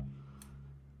fired.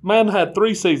 Man had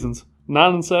 3 seasons,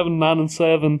 9-7,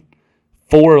 9-7,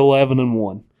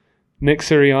 4-11-1. Nick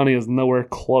Sirianni is nowhere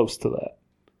close to that.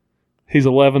 He's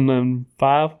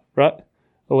 11-5, right?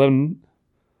 11.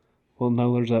 Well,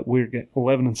 no, there's that weird game.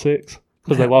 11-6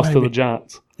 because they lost to the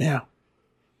Giants. Yeah.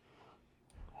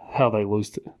 How they lose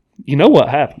to. You know what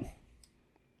happened?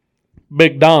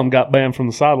 Big Dom got banned from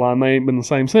the sideline. They ain't been the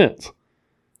same since.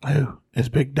 Who is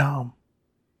Big Dom?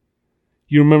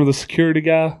 You remember the security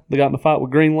guy that got in a fight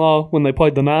with Greenlaw when they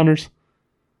played the Niners?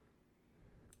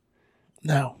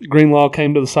 No. Greenlaw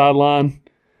came to the sideline,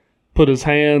 put his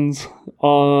hands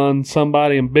on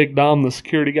somebody, and Big Dom, the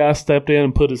security guy, stepped in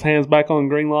and put his hands back on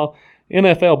Greenlaw.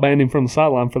 NFL banned him from the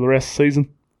sideline for the rest of the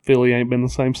season. Philly ain't been the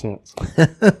same since.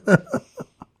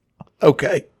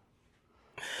 Okay.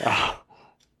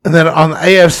 And then on the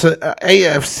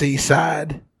AFC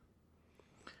side,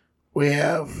 we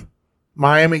have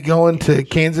Miami going to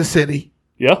Kansas City.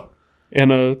 Yeah.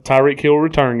 And a Tyreek Hill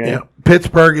return game. Yeah.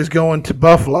 Pittsburgh is going to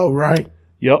Buffalo, right?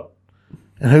 Yep.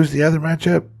 And who's the other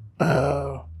matchup?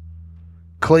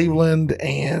 Cleveland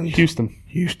and Houston.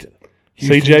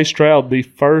 C.J. Stroud,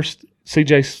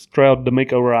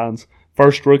 DeMeco Ryans,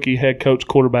 first rookie head coach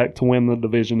quarterback to win the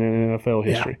division in NFL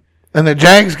history. Yeah. And the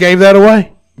Jags gave that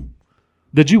away?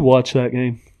 Did you watch that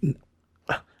game?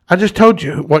 I just told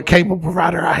you what cable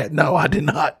provider I had. No, I did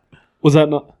not. Was that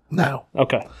not? No.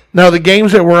 Okay. No, the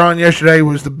games that were on yesterday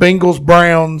was the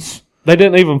Bengals-Browns. They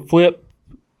didn't even flip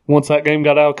once that game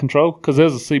got out of control because it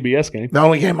was a CBS game. The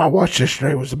only game I watched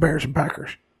yesterday was the Bears and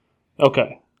Packers.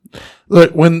 Okay.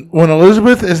 Look, when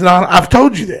Elizabeth is not, I've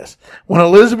told you this, when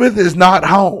Elizabeth is not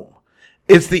home,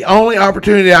 it's the only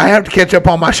opportunity I have to catch up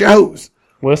on my shows.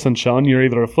 Listen, Sean, you're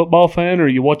either a football fan or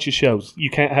you watch your shows. You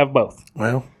can't have both.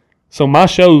 Well. So my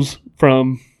shows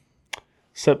from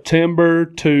September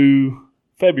to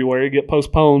February get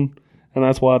postponed, and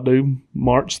that's why I do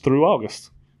March through August.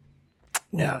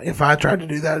 Yeah, if I tried to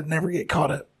do that, I'd never get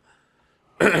caught up.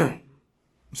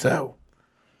 So.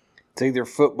 It's either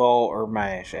football or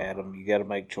MASH, Adam. You got to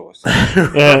make choices.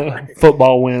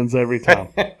 Football wins every time.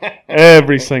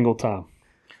 Every single time.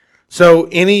 So,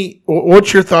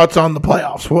 what's your thoughts on the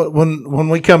playoffs? When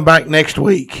we come back next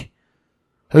week,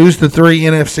 who's the 3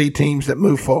 NFC teams that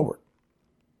move forward?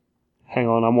 Hang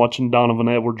on, I'm watching Donovan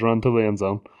Edwards run to the end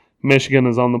zone. Michigan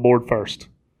is on the board first.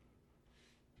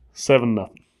 7-0.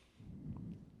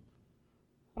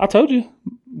 I told you,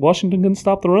 Washington couldn't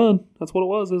stop the run. That's what it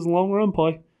was. It was a long run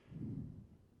play.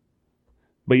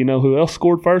 But you know who else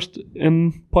scored first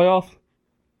in playoff?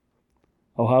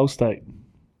 Ohio State.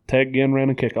 Ted Ginn ran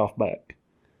a kickoff back.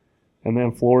 And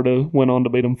then Florida went on to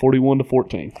beat them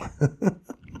 41-14.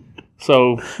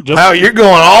 So wow, you're going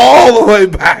all the way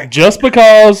back. Just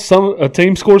because a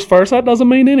team scores first, that doesn't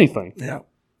mean anything. Yeah,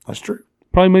 that's true.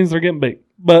 Probably means they're getting beat.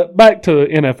 But back to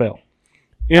NFL.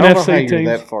 I don't know how you're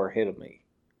that far ahead of me.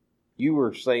 You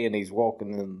were saying he's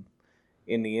walking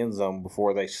in the end zone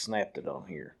before they snapped it on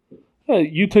here.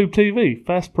 YouTube TV,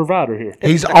 fast provider here.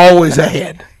 He's always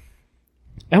ahead.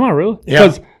 Am I really? Yeah.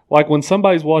 Because like when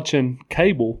somebody's watching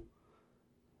cable,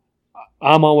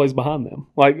 I'm always behind them.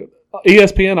 Like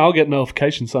ESPN, I'll get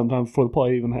notifications sometimes before the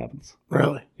play even happens.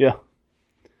 Really? Yeah.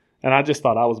 And I just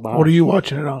thought I was behind. What are you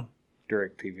watching it on?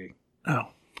 DirecTV. Oh.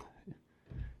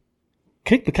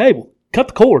 Kick the cable. Cut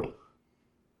the cord.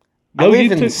 I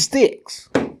live in the sticks.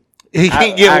 He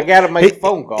can't get. I got to make a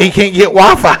phone call. He can't get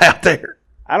Wi-Fi out there.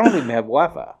 I don't even have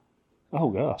Wi-Fi. Oh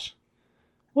gosh.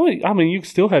 Well, I mean, you can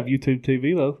still have YouTube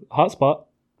TV though, hotspot,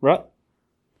 right?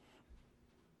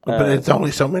 But it's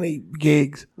only so many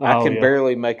gigs. I can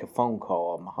barely make a phone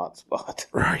call on my hotspot.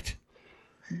 Right.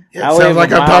 Yeah, it sounds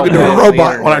like I'm talking to a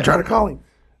robot when I try to call him.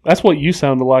 That's what you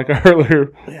sounded like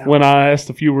earlier when I asked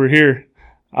if you were here.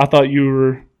 I thought you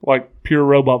were like pure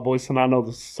robot voice, and I know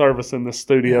the service in this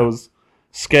studio is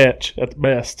sketch at the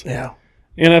best. Yeah.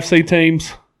 NFC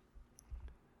teams,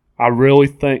 I really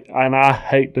think, and I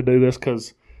hate to do this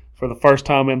because for the first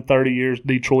time in 30 years,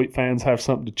 Detroit fans have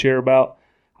something to cheer about.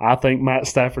 I think Matt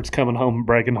Stafford's coming home and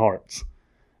breaking hearts.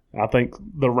 I think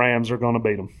the Rams are going to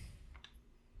beat them.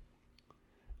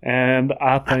 And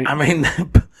I think... I mean,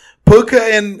 Puka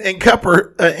and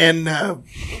Cupper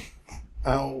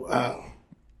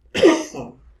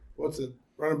what's the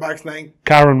running back's name?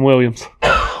 Kyron Williams.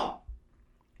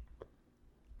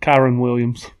 Kyron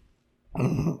Williams.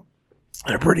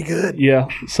 They're pretty good. Yeah.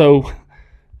 So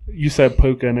you said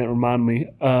Puka, and it reminded me.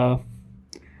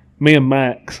 Me and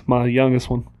Max, my youngest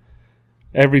one,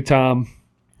 every time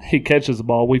he catches the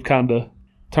ball, we've kind of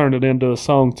turned it into a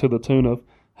song to the tune of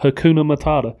Hakuna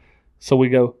Matata. So we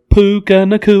go, Puka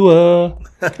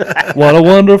Nakua, what a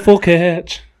wonderful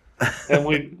catch. And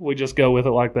we just go with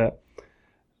it like that.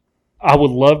 I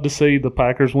would love to see the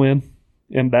Packers win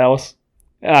in Dallas.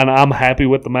 And I'm happy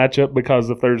with the matchup because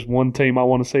if there's one team I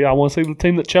want to see the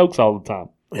team that chokes all the time.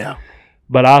 Yeah.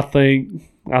 But I think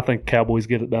Cowboys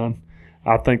get it done.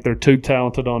 I think they're too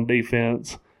talented on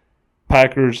defense.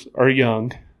 Packers are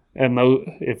young, and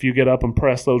if you get up and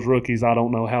press those rookies, I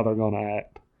don't know how they're going to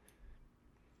act.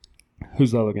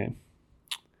 Who's the other game?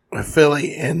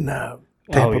 Philly and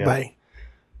Tampa Bay.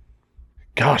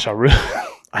 Gosh,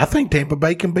 I think Tampa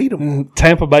Bay can beat them.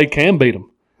 Tampa Bay can beat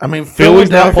them. I mean, Philly's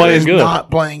not playing good.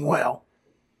 Not playing well.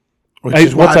 Which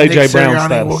is why what's Nick AJ Brown's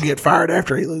status? Will get fired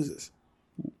after he loses.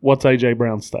 What's AJ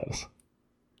Brown's status?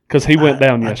 Because he went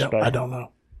down yesterday. I don't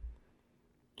know.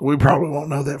 We probably won't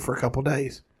know that for a couple of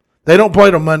days. They don't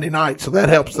play on Monday night, so that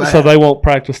helps that. So they won't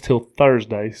practice till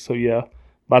Thursday. So, yeah,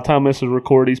 by the time this is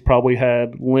recorded, he's probably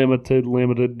had limited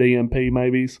DMP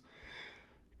maybes.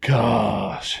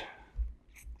 Gosh.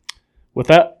 With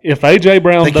that, if AJ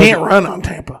Brown they can't run on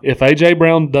Tampa. If AJ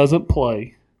Brown doesn't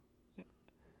play,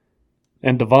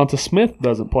 and Devonta Smith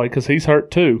doesn't play because he's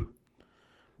hurt too,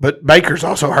 but Baker's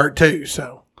also hurt too.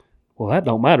 So, well, that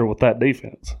don't matter with that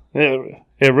defense.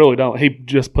 It really don't. He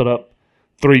just put up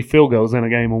 3 field goals in a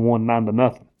game and won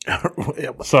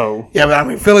 9-0. So yeah, but I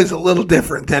mean, Philly's a little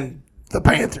different than the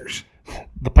Panthers.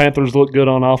 The Panthers look good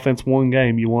on offense one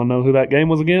game. You want to know who that game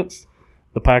was against?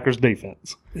 The Packers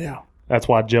defense. Yeah. That's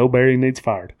why Joe Barry needs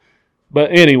fired.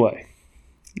 But anyway,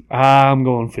 I'm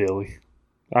going Philly.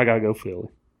 I got to go Philly.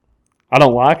 I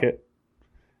don't like it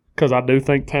because I do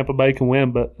think Tampa Bay can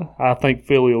win, but I think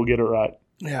Philly will get it right.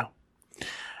 Yeah.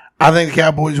 I think the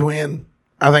Cowboys win.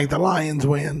 I think the Lions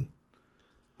win.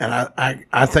 And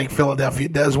I think Philadelphia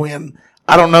does win.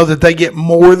 I don't know that they get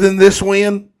more than this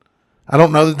win. I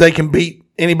don't know that they can beat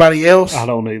anybody else. I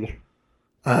don't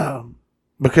either.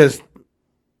 Because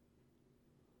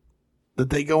did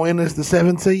they go in as the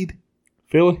 7 seed?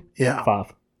 Philly? Yeah.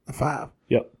 5. The 5.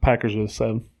 Yep. Packers are the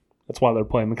 7. That's why they're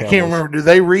playing the Cowboys. I can't remember. Do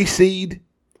they reseed?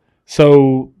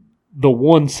 So the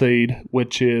 1 seed,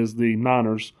 which is the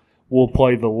Niners, will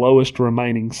play the lowest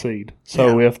remaining seed.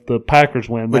 So if the Packers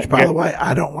win, which by the way,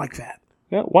 I don't like that.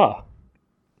 Yeah, why?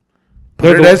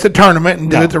 Put it as a tournament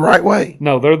and do it the right way.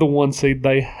 No, they're the 1 seed.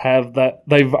 They have that.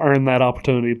 They've earned that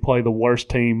opportunity to play the worst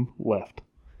team left.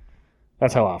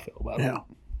 That's how I feel about it.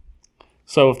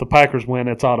 So if the Packers win,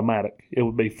 it's automatic. It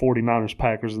would be 49ers,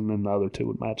 Packers, and then the other 2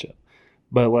 would match up.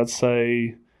 But let's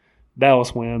say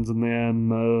Dallas wins, and then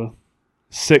the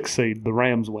 6th seed, the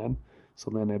Rams win.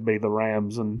 So then it'd be the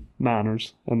Rams and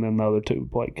Niners, and then the other 2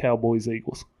 would play Cowboys,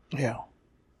 Eagles. Yeah.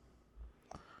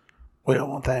 We don't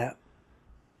want that.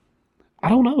 I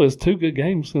don't know. It's 2 good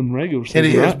games in regular season.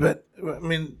 It is, right?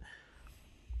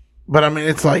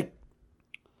 it's like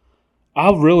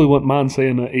I really wouldn't mind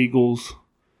seeing the Eagles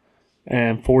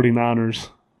and 49ers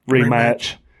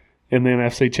rematch in the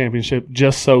NFC Championship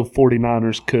just so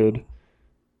 49ers could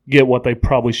get what they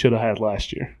probably should have had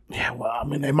last year. Yeah, well, I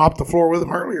mean, they mopped the floor with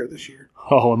them earlier this year.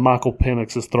 Oh, and Michael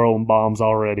Penix is throwing bombs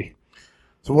already.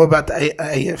 So what about the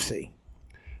AFC?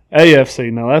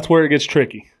 AFC, now that's where it gets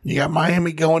tricky. You got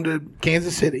Miami going to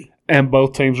Kansas City. And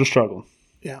both teams are struggling.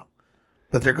 Yeah,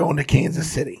 but they're going to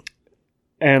Kansas City.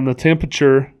 And the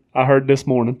temperature, I heard this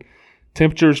morning,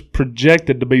 temperature is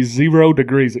projected to be 0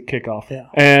 degrees at kickoff. Yeah.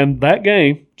 And that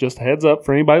game, just a heads up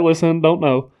for anybody listening don't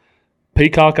know,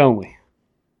 Peacock only.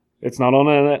 It's not on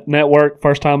a network.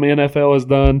 First time the NFL has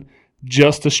done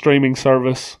just a streaming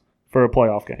service for a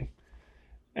playoff game.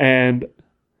 And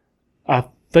I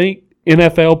think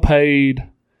NFL paid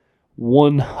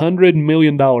 $100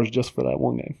 million just for that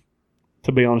one game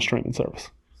to be on a streaming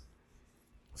service.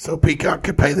 So Peacock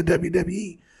could pay the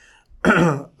WWE.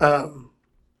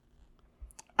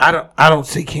 I don't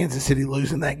see Kansas City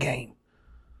losing that game.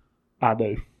 I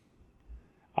do.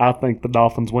 I think the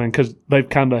Dolphins win because they've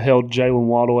kind of held Jalen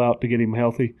Waddle out to get him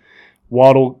healthy.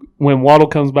 When Waddle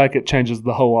comes back, it changes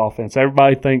the whole offense.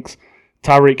 Everybody thinks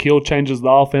Tyreek Hill changes the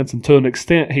offense, and to an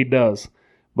extent, he does.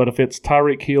 But if it's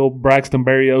Tyreek Hill, Braxton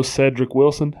Berrios, Cedric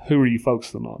Wilson, who are you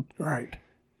focusing on? Right.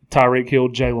 Tyreek Hill,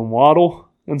 Jalen Waddle,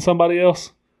 and somebody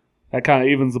else? That kind of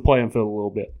evens the playing field a little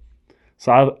bit.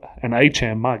 So,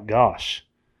 Achane, my gosh.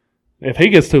 If he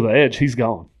gets to the edge, he's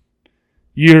gone.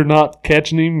 You're not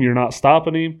catching him. You're not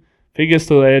stopping him. If he gets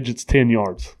to the edge, it's 10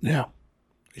 yards. Yeah.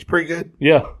 He's pretty good.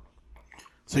 Yeah.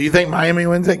 So you think Miami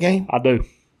wins that game? I do.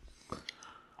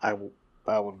 I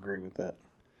would agree with that.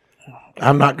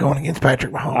 I'm not going against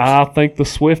Patrick Mahomes. I think the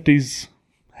Swifties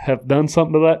have done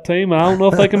something to that team. I don't know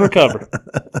if they can recover.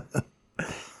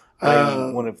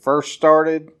 When it first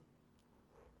started,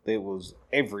 it was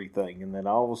everything. And then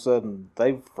all of a sudden,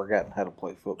 they've forgotten how to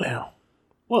play football. Yeah.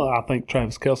 Well, I think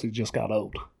Travis Kelce just got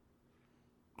old.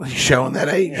 He's showing that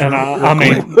age. And I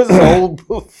mean, was old.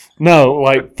 No,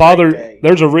 like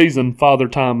there's a reason Father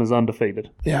Time is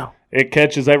undefeated. Yeah. It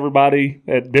catches everybody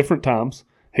at different times.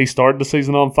 He started the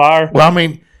season on fire. Well, I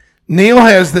mean, Neil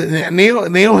has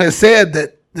said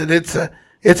that it's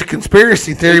a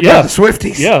conspiracy theory by the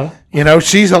Swifties. Yeah. You know,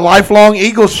 she's a lifelong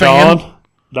Eagles fan. Sean,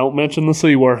 don't mention the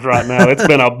C word right now. It's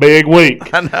been a big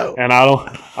week. I know. And I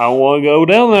don't want to go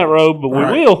down that road, but we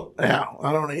will. Yeah,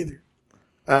 I don't either.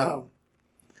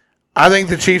 I think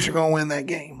the Chiefs are going to win that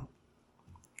game.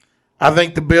 I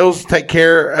think the Bills take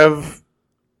care of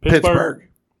Pittsburgh.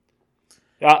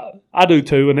 I do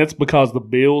too, and it's because the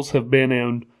Bills have been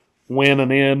in win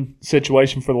and in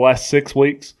situation for the last 6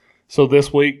 weeks. So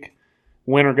this week,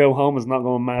 win or go home is not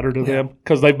going to matter to them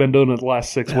because they've been doing it the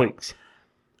last 6 weeks.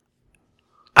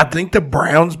 I think the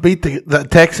Browns beat the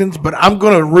Texans, but I'm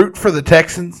going to root for the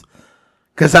Texans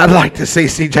because I'd like to see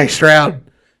C.J. Stroud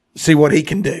see what he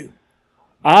can do.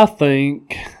 I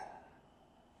think,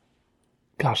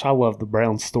 gosh, I love the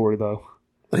Browns story, though.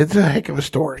 It's a heck of a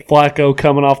story. Flacco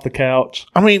coming off the couch.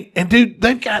 I mean, and dude,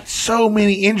 they've got so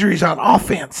many injuries on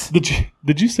offense.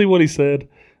 Did you see what he said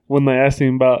when they asked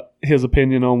him about his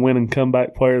opinion on winning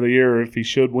comeback player of the year or if he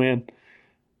should win?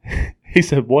 He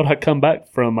said, "What I come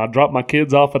back from? I drop my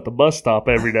kids off at the bus stop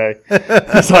every day."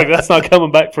 It's like that's not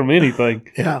coming back from anything.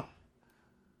 Yeah,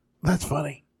 that's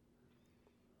funny.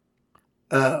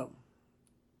 I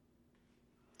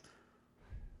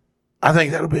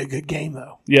think that'll be a good game,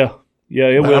 though. Yeah,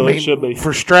 it will. It should be.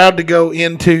 For Stroud to go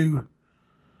into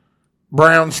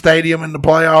Brown Stadium in the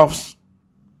playoffs,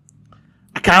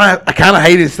 I kind of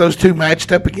hate it's those two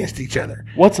matched up against each other.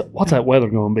 What's that weather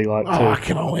going to be like, too? I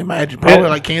can only imagine. Probably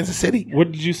like Kansas City.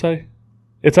 What did you say?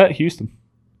 It's at Houston.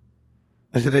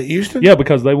 Is it at Houston? Yeah,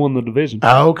 because they won the division.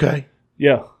 Oh, okay.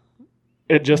 Yeah.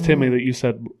 It just hit me that you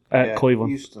said at Cleveland.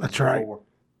 Houston. That's right.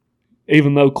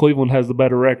 Even though Cleveland has the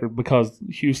better record because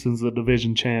Houston's the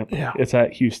division champ, it's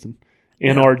at Houston.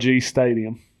 NRG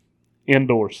Stadium.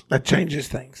 Indoors. That changes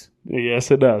things. Yes,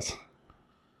 it does.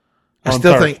 I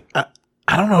still think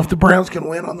I don't know if the Browns can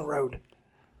win on the road.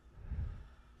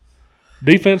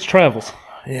 Defense travels.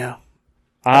 Yeah.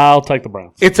 I'll take the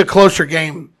Browns. It's a closer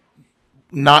game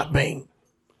not being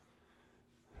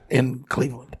in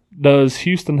Cleveland. Does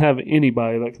Houston have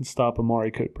anybody that can stop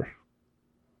Amari Cooper?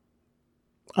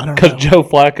 I don't know. Because Joe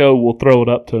Flacco will throw it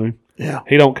up to him. Yeah.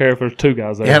 He don't care if there's two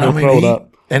guys there. Yeah, He'll throw it up.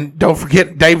 And don't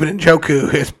forget, David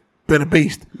Njoku has been a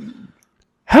beast.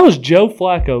 How is Joe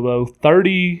Flacco, though,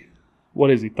 30,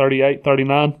 what is he, 38,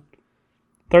 39?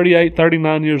 38,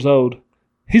 39 years old.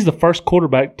 He's the first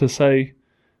quarterback to say,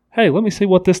 hey, let me see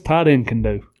what this tight end can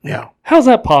do. Yeah. How's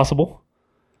that possible?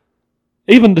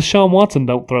 Even Deshaun Watson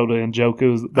don't throw to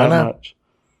Njoku that much.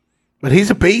 But he's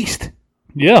a beast.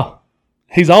 Yeah.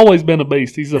 He's always been a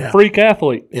beast. He's a freak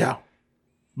athlete. Yeah.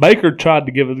 Baker tried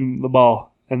to give him the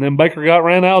ball, and then Baker got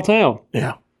ran out of town.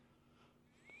 Yeah.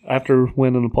 After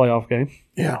winning the playoff game.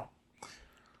 Yeah.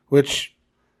 Which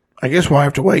I guess we'll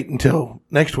have to wait until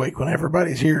next week when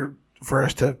everybody's here for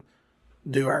us to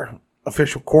do our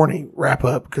official corny wrap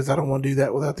up, because I don't want to do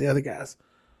that without the other guys.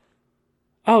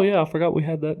 Oh, yeah. I forgot we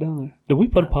had that down there. Did we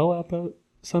put a poll out that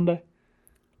Sunday?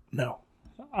 No.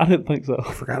 I didn't think so.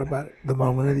 I forgot about it. The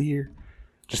moment of the year.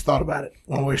 Just thought about it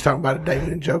when we were talking about it,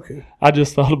 David Njoku. I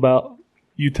just thought about,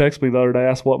 you text me the other day,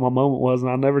 asked what my moment was, and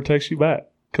I never text you back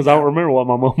because I don't remember what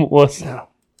my moment was. Yeah.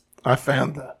 I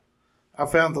found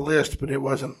the list, but it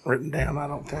wasn't written down, I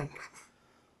don't think.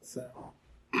 So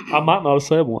I might not have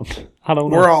said one. I don't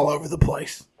know. We're all over the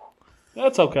place.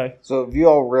 That's okay. So if you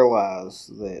all realize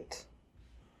that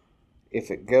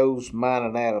if it goes mine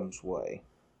and Adam's way,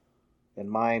 and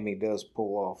Miami does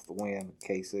pull off the win at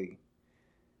KC,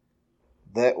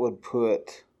 that would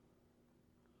put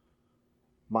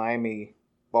Miami,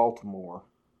 Baltimore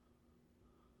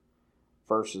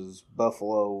versus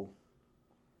Buffalo,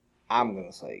 I'm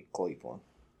going to say Cleveland.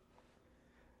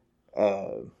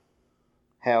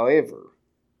 However,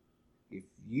 if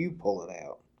you pull it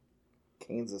out,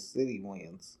 Kansas City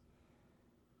wins.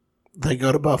 They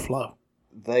go to Buffalo.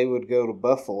 They would go to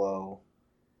Buffalo,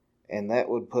 and that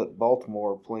would put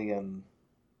Baltimore playing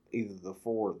either the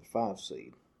 4 or the 5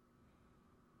 seed.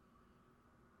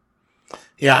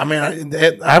 Yeah, I mean,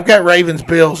 I've got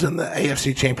Ravens-Bills in the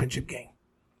AFC Championship game.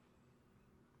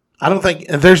 I don't think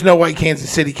there's no way Kansas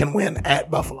City can win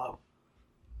at Buffalo.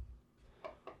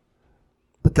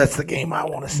 But that's the game I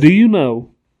want to see. Do you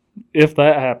know if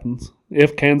that happens,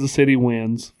 if Kansas City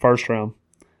wins first round,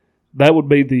 that would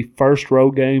be the first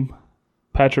road game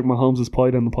Patrick Mahomes has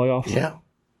played in the playoffs? Yeah.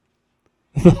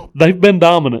 They've been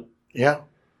dominant. Yeah.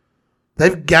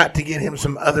 They've got to get him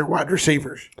some other wide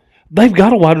receivers. They've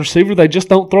got a wide receiver. They just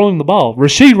don't throw him the ball.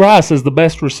 Rashid Rice is the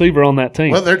best receiver on that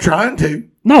team. Well, they're trying to.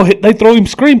 No, they throw him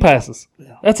screen passes.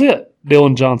 Yeah. That's it.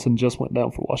 Dylan Johnson just went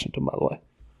down for Washington, by the way.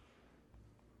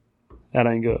 That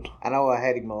ain't good. I know I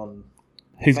had him on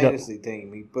fantasy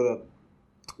team. He put up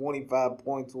 25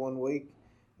 points one week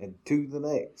and 2 the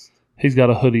next. He's got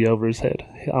a hoodie over his head.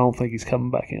 I don't think he's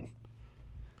coming back in.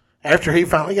 After he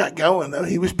finally got going, though,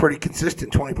 he was pretty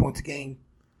consistent, 20 points a game.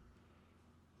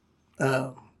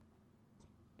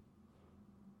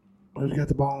 Who's got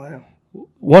the ball now?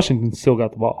 Washington still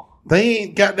got the ball. They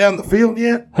ain't got down the field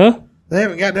yet? Huh? They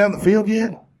haven't got down the field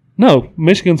yet? No.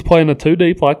 Michigan's playing a 2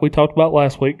 deep like we talked about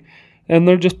last week, and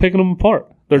they're just picking them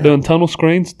apart. They're doing tunnel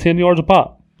screens 10 yards a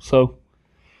pop. So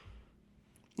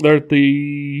they're at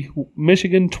the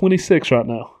Michigan 26 right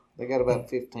now. They got about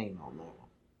 15 on that one.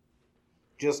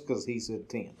 Just because he said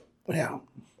 10. Yeah.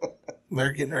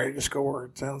 They're getting ready to score,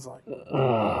 it sounds like.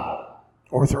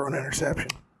 Or throw an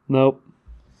interception. Nope.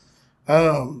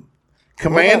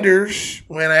 Commanders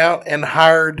went out and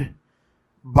hired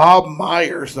Bob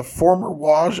Myers, the former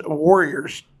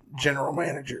Warriors general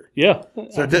manager. Yeah.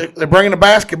 So they're bringing a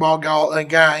basketball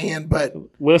guy in, but...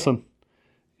 Listen,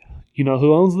 you know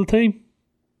who owns the team?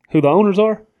 Who the owners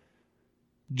are?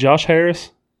 Josh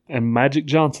Harris and Magic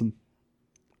Johnson.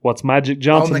 What's Magic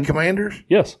Johnson? On the Commanders?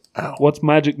 Yes. Oh. What's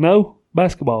Magic know?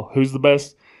 Basketball. Who's the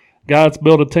best guy that's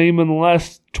built a team in the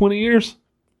last 20 years?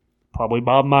 Probably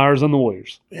Bob Myers and the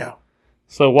Warriors. Yeah.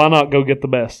 So why not go get the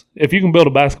best? If you can build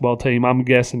a basketball team, I'm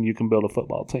guessing you can build a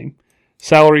football team.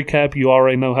 Salary cap, you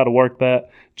already know how to work that.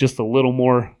 Just a little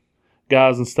more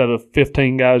guys instead of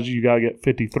 15 guys, you got to get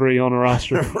 53 on a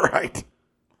roster. Right.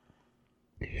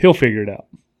 He'll figure it out.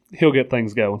 He'll get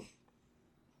things going.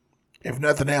 If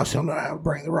nothing else, he'll know how to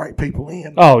bring the right people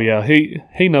in. Oh, yeah.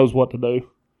 He knows what to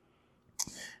do.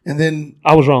 And then...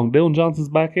 I was wrong. Dylan Johnson's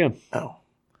back in.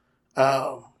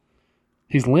 Oh.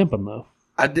 He's limping, though.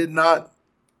 I did not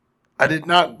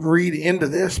read into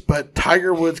this, but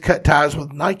Tiger Woods cut ties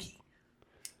with Nike.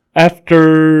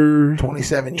 After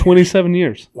 27 years. 27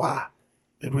 years. Why?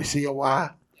 Did we see a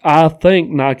why? I think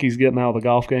Nike's getting out of the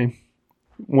golf game.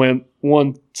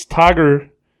 Once Tiger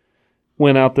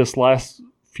went out this last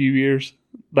few years,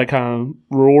 they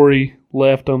Rory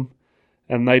left them,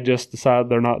 and they just decided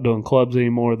they're not doing clubs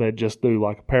anymore. They just do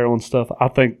like apparel and stuff. I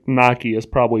think Nike is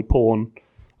probably pulling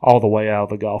all the way out of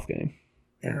the golf game.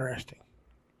 Interesting.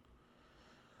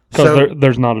 Because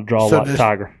there's not a draw like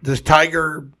Tiger. Does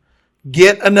Tiger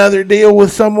get another deal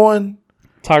with someone?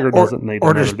 Tiger doesn't need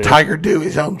another deal. Or does Tiger do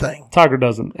his own thing? Tiger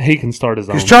doesn't. He can start his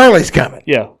own. Because Charlie's coming.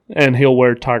 Yeah, and he'll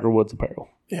wear Tiger Woods apparel.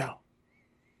 Yeah.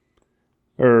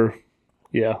 Or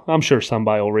Yeah, I'm sure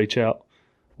somebody will reach out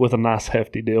with a nice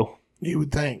hefty deal. You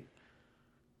would think.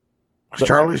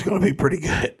 Charlie's going to be pretty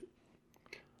good.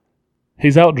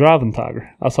 He's out driving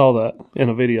Tiger. I saw that in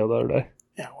a video the other day.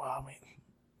 Yeah, well, I mean,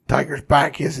 Tiger's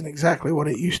back isn't exactly what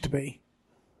it used to be.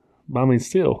 But I mean,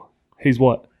 still, he's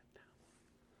what?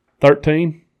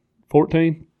 13,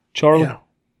 14? Charlie? Yeah.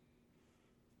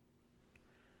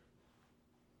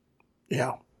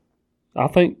 Yeah. I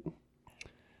think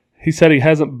he said he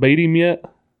hasn't beat him yet,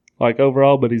 like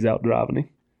overall, but he's out driving him.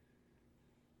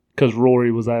 Because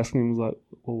Rory was asking him, he was like,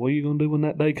 well, what are you going to do when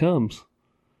that day comes?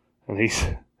 And he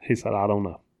said, I don't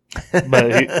know.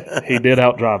 But he did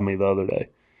outdrive me the other day.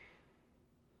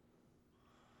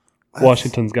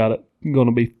 Washington's got it going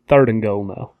to be 3rd and goal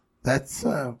now. That's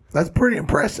pretty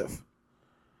impressive.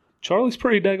 Charlie's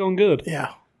pretty daggone good.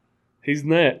 Yeah. He's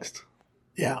next.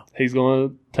 Yeah. He's going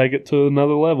to take it to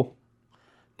another level.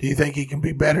 Do you think he can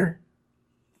be better?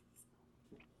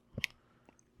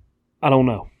 I don't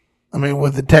know. I mean,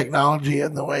 with the technology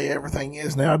and the way everything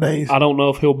is nowadays. I don't know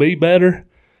if he'll be better,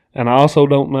 and I also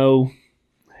don't know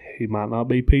he might not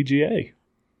be PGA.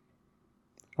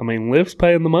 I mean, Liv's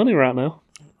paying the money right now.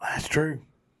 That's true.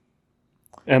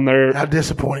 And they're how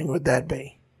disappointing would that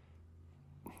be?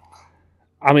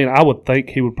 I mean, I would think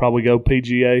he would probably go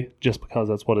PGA just because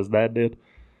that's what his dad did.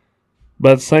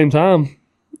 But at the same time,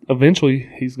 eventually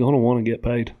he's going to want to get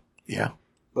paid. Yeah.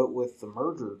 But with the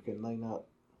merger, can they not?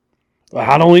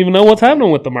 I don't even know what's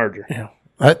happening with the merger. Yeah.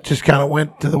 That just kind of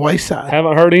went to the wayside.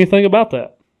 Haven't heard anything about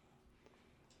that.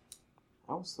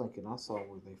 I was thinking I saw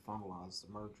where they finalized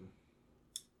the merger.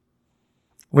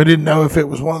 We didn't know if it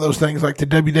was one of those things like the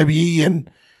WWE and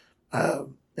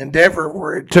Endeavor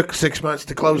where it took 6 months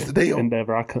to close the deal.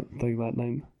 Endeavor, I couldn't think of that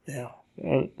name. Yeah.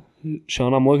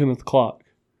 Sean, I'm looking at the clock.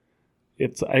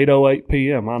 It's 8:08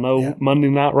 p.m. I know Monday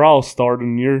Night Raw started,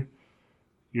 and you're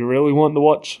really wanting to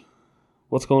watch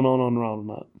what's going on Raw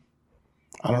tonight.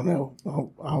 I don't know.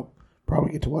 I'll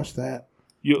probably get to watch that.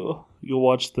 You'll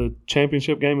watch the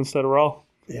championship game instead of Raw?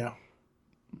 Yeah.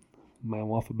 Man,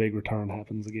 what if a big return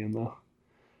happens again, though?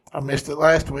 I missed it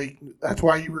last week. That's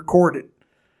why you recorded.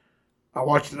 I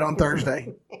watched it on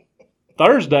Thursday.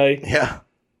 Thursday? Yeah.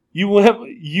 You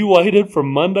waited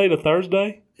from Monday to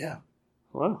Thursday? Yeah.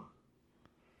 Wow.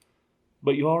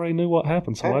 But you already knew what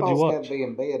happened, so why'd you watch? Got to be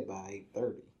in bed by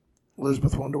 8:30.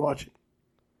 Elizabeth wanted to watch it.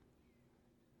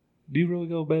 Do you really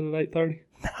go to bed at 8:30?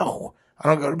 No. I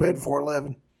don't go to bed before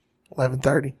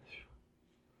 11:30.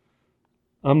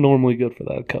 I'm normally good for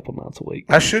that a couple nights a week.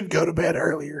 I should go to bed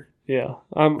earlier. Yeah.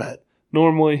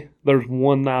 Normally, there's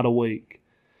one night a week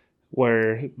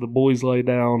where the boys lay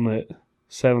down at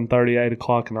 7:30, 8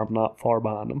 o'clock, and I'm not far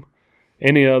behind them.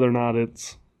 Any other night,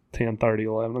 it's 10:30,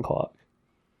 11 o'clock.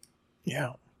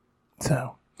 Yeah.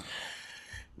 So,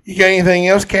 you got anything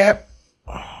else, Cap?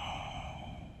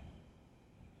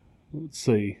 Let's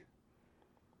see.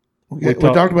 We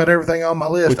talked about everything on my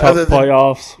list. We talked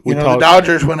playoffs. The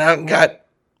Dodgers went out and got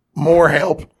more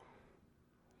help.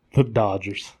 The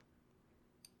Dodgers.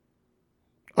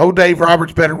 Oh, Dave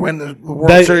Roberts better win the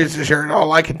World Series this year.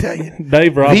 All I can tell you.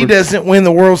 Dave Roberts. If he doesn't win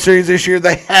the World Series this year,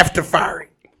 they have to fire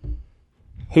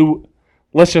him.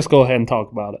 Let's just go ahead and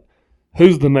talk about it.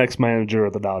 Who's the next manager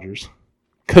of the Dodgers?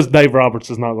 Because Dave Roberts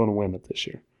is not going to win it this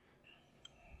year.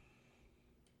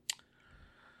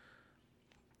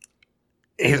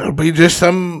 It'll be just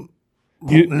some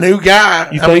new guy.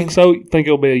 You think so? You think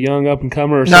it'll be a young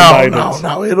up-and-comer or somebody?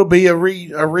 No. It'll be a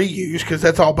reuse because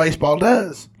that's all baseball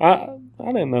does. I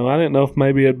didn't know. I didn't know if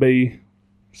maybe it'd be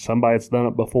somebody that's done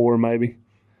it before, maybe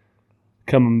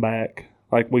coming back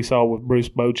like we saw with Bruce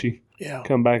Bochy. Yeah,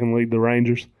 come back and lead the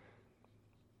Rangers.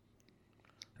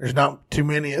 There's not too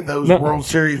many of those World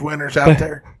Series winners out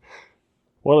there.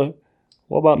 What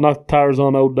about knock the tires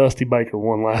on old Dusty Baker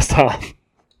one last time?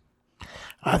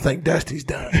 I think Dusty's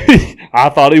done. I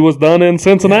thought he was done in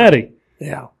Cincinnati.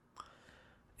 Yeah,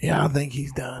 I think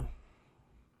he's done.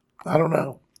 I don't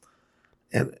know.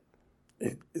 And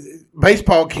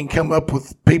baseball can come up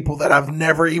with people that I've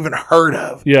never even heard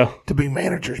of to be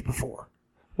managers before.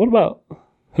 What about,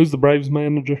 who's the Braves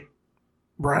manager?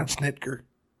 Brian Snitker.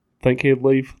 Think he'd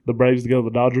leave the Braves to go to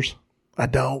the Dodgers? I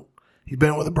don't. He's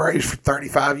been with the Braves for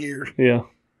 35 years. Yeah.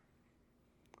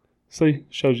 See,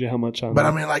 shows you how much I know. But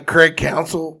I mean, like Craig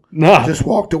Counsell just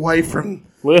walked away from.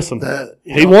 Listen,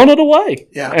 he wanted away.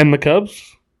 Yeah. And the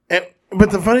Cubs.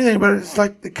 But the funny thing about it is,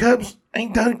 like, the Cubs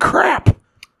ain't done crap.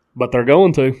 But they're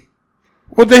going to.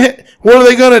 What are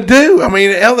they going to do? I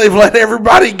mean, hell, they've let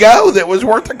everybody go that was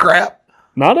worth the crap.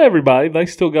 Not everybody. They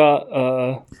still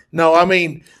got. No, I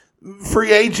mean,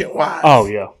 free agent wise. Oh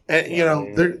yeah. And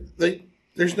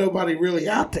there's nobody really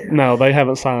out there. No, they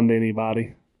haven't signed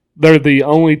anybody. They're the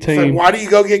only team. So why do you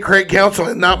go get Craig Counsell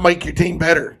and not make your team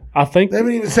better? I think they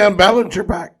haven't even signed Ballinger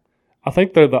back. I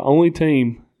think they're the only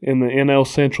team in the NL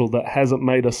Central that hasn't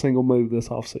made a single move this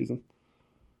offseason.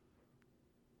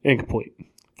 Incomplete.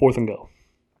 4th and goal.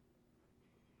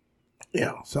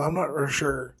 Yeah, so I'm not really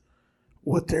sure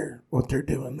what they're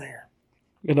doing there.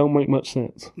 It don't make much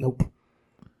sense. Nope.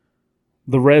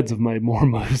 The Reds have made more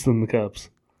moves than the Cubs.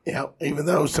 Yeah, even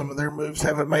though some of their moves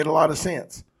haven't made a lot of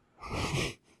sense.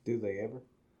 Do they ever?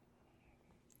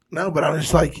 No, but I'm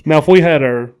just like... Now, if we had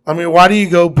our... I mean, why do you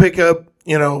go pick up,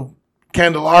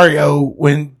 Candelario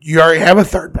when you already have a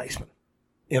third baseman?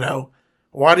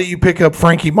 Why do you pick up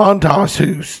Frankie Montas,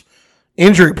 who's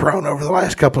injury-prone over the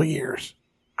last couple of years?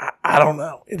 I don't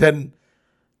know. It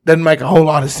doesn't make a whole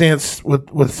lot of sense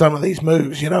with some of these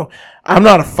moves. I'm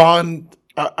not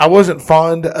I wasn't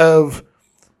fond of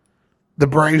the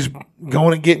Braves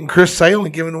going and getting Chris Sale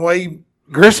and giving away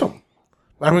Grissom.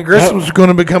 I mean, Grissom's going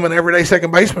to become an everyday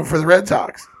second baseman for the Red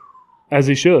Sox. As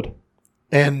he should.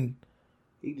 And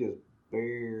he just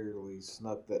barely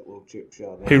snuck that little chip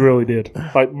shot in. He really did.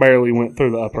 Like, barely went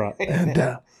through the upright. And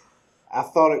I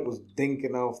thought it was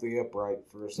dinking off the upright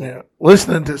for a second. Yeah,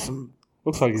 listening to some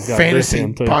looks like he's got fantasy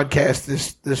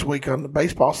podcast this week on the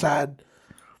baseball side.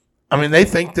 I mean, they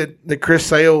think that Chris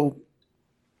Sale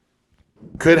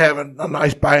could have a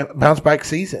nice bounce back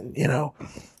season,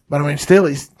 But I mean, still,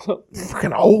 he's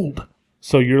freaking old.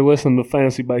 So you're listening to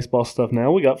fantasy baseball stuff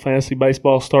now. We got fantasy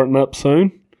baseball starting up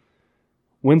soon.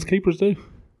 When's keepers due?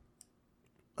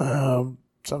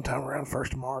 Sometime around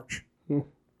 1st of March.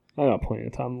 I got plenty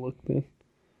of time to look then.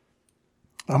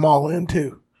 I'm all in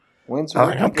too. When's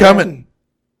I'm coming.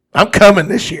 I'm coming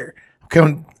this year. I'm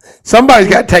coming. Somebody's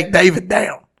got to take David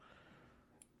down.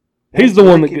 He's the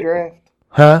one that draft.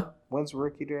 Huh? When's the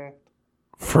rookie draft?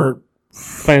 For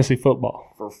fantasy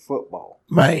football. For football.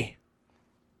 May.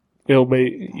 It'll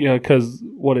be, because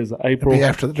what is it, April? It'll be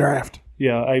after the draft.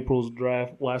 Yeah, April's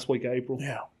draft, last week of April.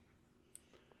 Yeah.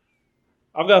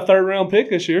 I've got a 3rd-round pick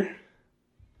this year.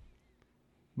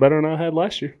 Better than I had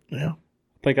last year. Yeah.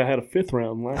 I think I had a 5th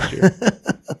round last year.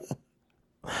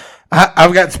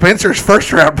 I've got Spencer's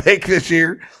 1st-round pick this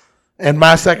year and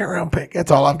my 2nd-round pick.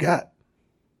 That's all I've got.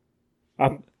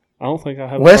 I don't think I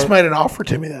have. Wes made an offer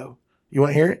to me, though. You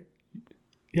want to hear it?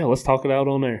 Yeah, let's talk it out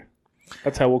on air.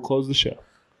 That's how we'll close the show.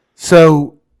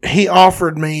 So he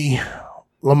offered me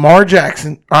Lamar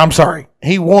Jackson. I'm sorry.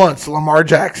 He wants Lamar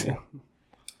Jackson.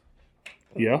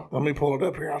 Yeah. Let me pull it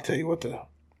up here. I'll tell you what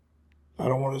I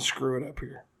don't want to screw it up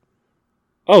here.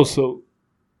 Oh, so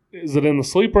is it in the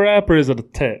Sleeper app or is it a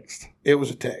text? It was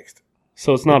a text.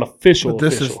 So it's not official. But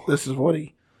this is what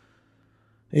he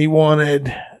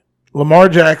wanted. Lamar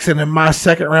Jackson and my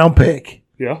 2nd-round pick.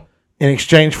 Yeah. In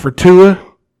exchange for Tua,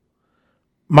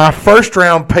 my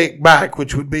 1st-round pick back,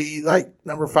 which would be like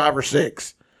number 5 or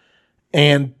 6,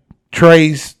 and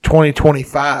Trey's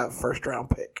 2025 1st-round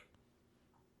pick.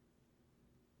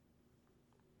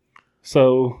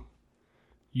 So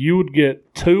you would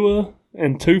get Tua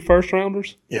and 2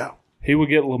 first-rounders? Yeah. He would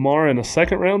get Lamar and a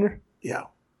 2nd-rounder? Yeah.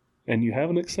 And you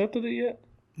haven't accepted it yet?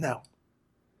 No.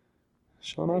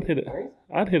 Sean,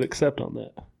 I'd hit accept on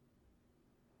that.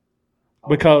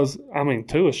 Because, I mean,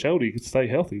 Tua showed he could stay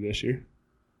healthy this year.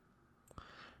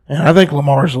 And I think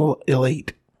Lamar's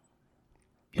elite.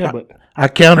 Yeah, but I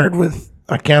countered with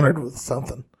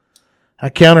something. I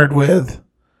countered with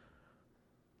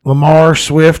Lamar,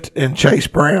 Swift, and Chase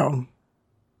Brown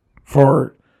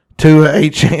for Tua,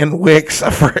 H.N. Wicks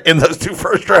in those 2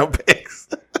 first-round picks.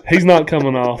 He's not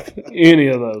coming off any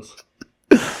of those.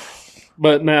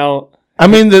 But now, I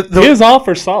mean, his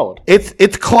offer's solid.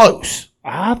 It's close.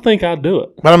 I think I'd do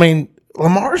it. But I mean,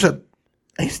 Lamar's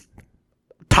he's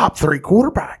top 3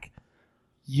 quarterback.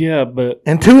 Yeah, but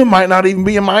and Tua might not even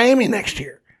be in Miami next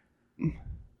year.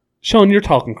 Sean, you're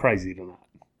talking crazy tonight.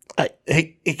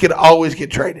 He could always get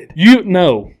traded.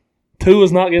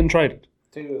 Tua's not getting traded.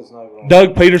 Tua's not going.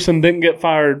 Doug Peterson didn't get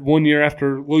fired 1 year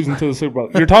after losing to the Super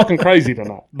Bowl. You're talking crazy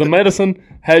tonight. The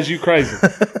medicine has you crazy.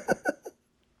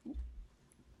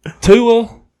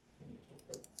 Tua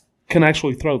can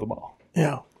actually throw the ball.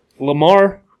 Yeah.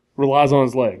 Lamar relies on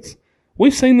his legs.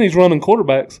 We've seen these running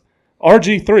quarterbacks.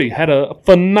 RG3 had a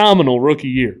phenomenal rookie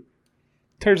year.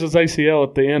 Tears his ACL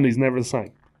at the end, he's never the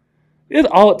same.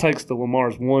 All it takes to Lamar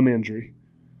is one injury.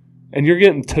 And you're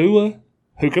getting Tua,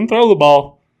 who can throw the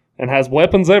ball and has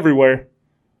weapons everywhere,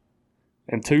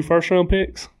 and 2 first-round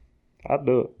picks. I'd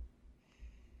do it.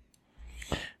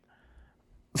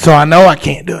 So I know I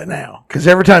can't do it now because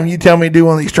every time you tell me to do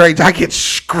one of these trades, I get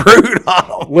screwed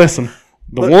on them. Listen,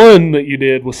 the one that you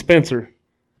did with Spencer,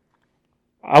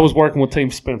 I was working with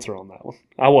Team Spencer on that one.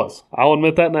 I was. I'll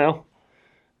admit that now.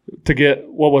 To get,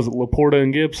 what was it, Laporta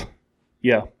and Gibbs?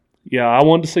 Yeah. Yeah, I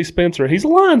wanted to see Spencer. He's a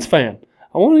Lions fan.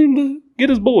 I wanted him to get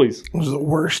his boys. It was the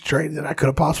worst trade that I could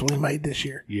have possibly made this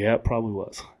year. Yeah, it probably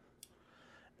was.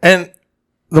 And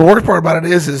the worst part about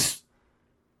it is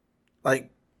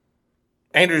like,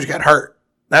 Andrews got hurt.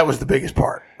 That was the biggest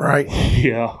part, right?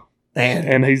 Yeah.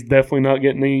 And he's definitely not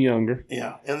getting any younger.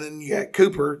 Yeah. And then you got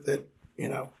Cooper that,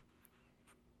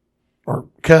 or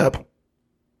Cup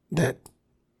that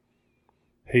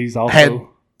he's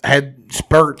also had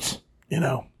spurts,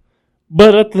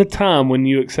 But at the time when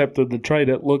you accepted the trade,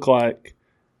 it looked like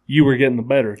you were getting the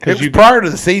better. It was prior to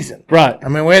the season. Right. I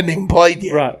mean, we hadn't even played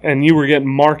yet. Right. And you were getting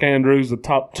Mark Andrews, the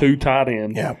top 2 tight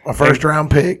end. Yeah, a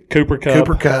first-round pick. Cooper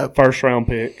Kupp. First-round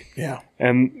pick. Yeah.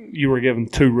 And you were given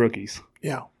 2 rookies.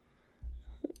 Yeah.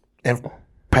 And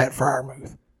Pat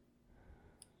Freiermuth.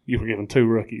 You were given 2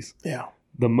 rookies. Yeah.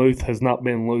 The Muth has not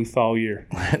been Luth all year.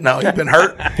 No, he's been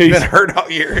hurt. He's been hurt all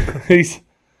year.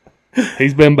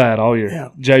 He's been bad all year. Yeah.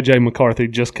 J.J. McCarthy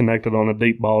just connected on a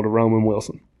deep ball to Roman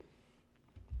Wilson.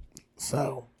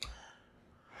 So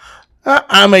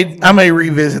I may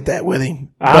revisit that with him.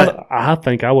 But I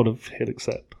think I would have hit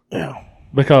accept. Yeah.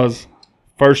 Because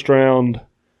first round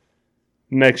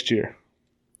next year,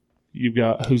 you've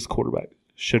got who's the quarterback?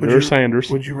 Shadur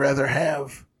Sanders. Would you rather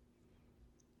have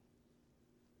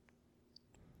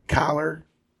Kyler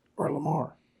or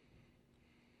Lamar?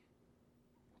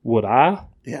 Would I?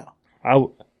 Yeah.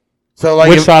 So like,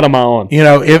 which side am I on?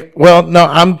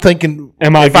 I'm thinking.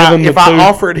 If I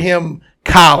offered him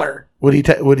Kyler, would he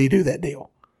do that deal?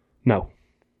 No.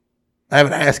 I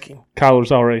haven't asked him.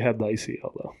 Kyler's already had the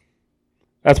ACL though.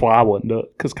 That's why I wouldn't do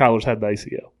it, because Kyler's had the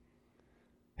ACL.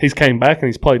 He's came back and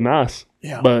he's played nice.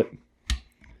 Yeah. But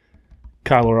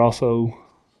Kyler also,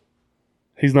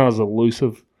 he's not as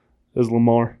elusive as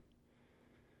Lamar.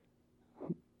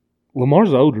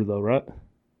 Lamar's older though, right?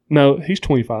 No, he's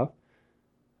 25.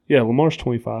 Yeah, Lamar's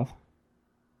 25.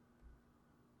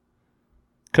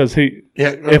 Because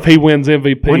if he wins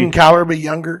MVP, wouldn't Kyler be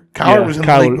younger? Kyler was in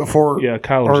the league before. Yeah,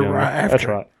 Kyler's younger. Right after. That's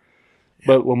right. Yeah.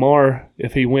 But Lamar,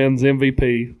 if he wins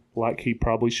MVP, like he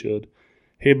probably should,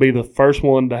 he'd be the first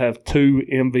one to have 2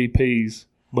 MVPs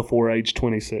before age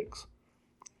 26.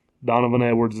 Donovan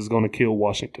Edwards is going to kill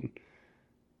Washington.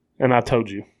 And I told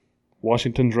you,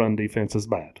 Washington's run defense is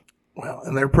bad. Well,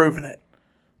 and they're proving it.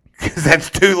 Because that's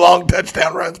 2 long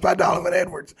touchdown runs by Donovan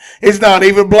Edwards. It's not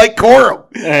even Blake Corum.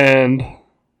 And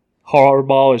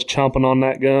Harbaugh is chomping on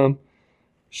that gum.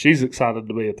 She's excited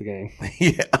to be at the game.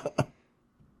 Yeah.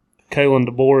 Kalen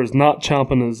DeBoer is not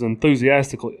chomping as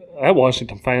enthusiastically. That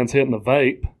Washington fan's hitting the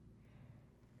vape.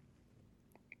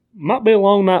 Might be a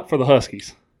long night for the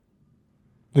Huskies.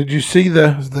 Did you see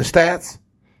the stats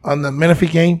on the Menifee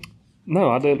game?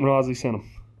 No, I didn't realize he sent them.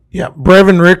 Yeah,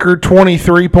 Brevin Ricker,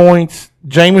 23 points.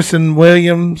 Jameson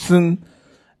Williamson,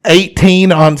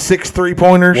 18 on 6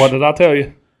 3-pointers. What did I tell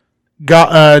you?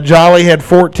 Jolly had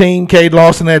 14, Cade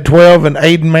Lawson had 12, and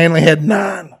Aiden Manley had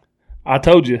 9. I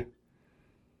told you.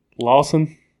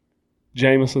 Lawson,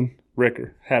 Jameson,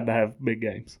 Ricker had to have big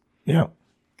games. Yeah.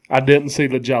 I didn't see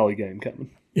the Jolly game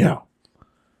coming. Yeah.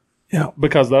 Yeah.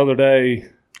 Because the other day...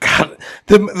 God,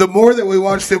 the more that we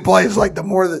watch them play, it's like the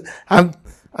more that I'm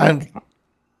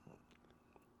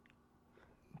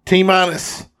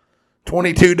T-minus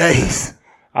 22 days.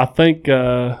 I think,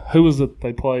 who was it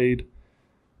they played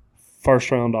first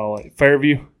round all-8?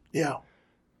 Fairview? Yeah.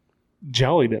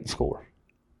 Jolly didn't score.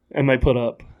 And they put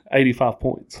up 85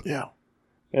 points. Yeah.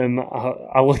 And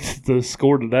I looked at the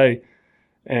score today,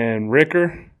 and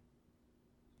Ricker,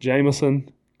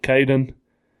 Jameson, Caden,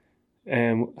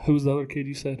 and who was the other kid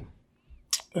you said?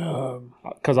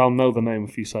 Because I'll know the name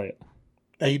if you say it.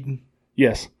 Aiden.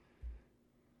 Yes.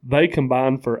 They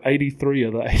combined for 83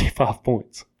 of the 85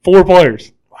 points. 4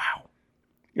 players. Wow.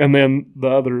 And then the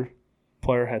other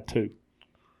player had 2.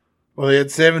 Well, they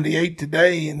had 78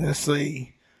 today, and let's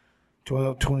see,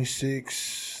 12,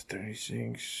 26,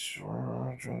 36,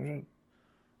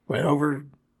 went over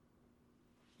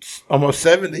almost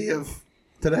 70 of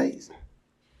today's.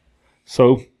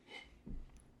 So,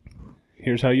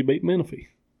 here's how you beat Menifee.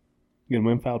 Get them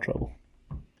in foul trouble.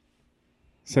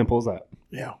 Simple as that.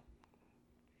 Yeah.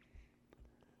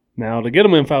 Now, to get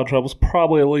them in foul trouble is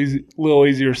probably a little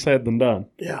easier said than done.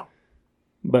 Yeah.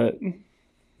 But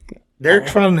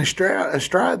Derek's finding a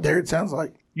stride there, it sounds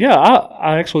like. Yeah,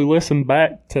 I actually listened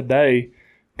back today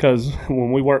because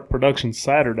when we work production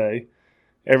Saturday,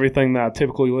 everything that I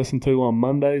typically listen to on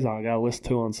Mondays, I got to listen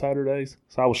to on Saturdays.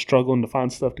 So I was struggling to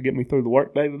find stuff to get me through the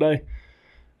workday today.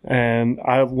 And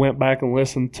I went back and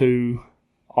listened to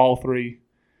all 3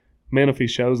 Menifee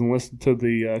shows and listened to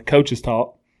the coaches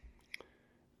talk,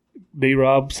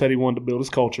 D-Rob said he wanted to build his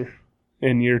culture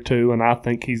in year 2, and I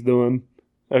think he's doing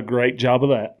a great job of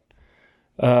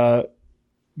that.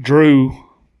 Drew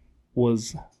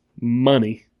was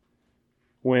money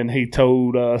when he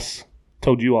told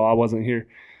you all, I wasn't here,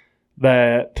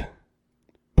 that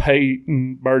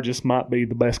Peyton Burgess might be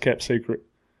the best kept secret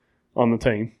on the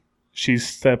team. She's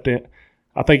stepped in.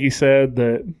 I think he said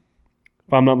that,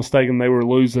 if I'm not mistaken, they were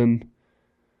losing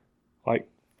like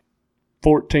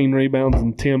 14 rebounds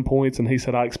and 10 points, and he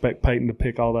said, I expect Peyton to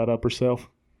pick all that up herself.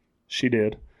 She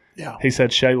did. Yeah. He said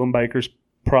Shaylin Baker's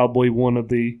probably one of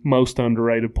the most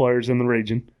underrated players in the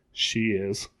region. She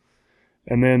is.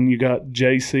 And then you got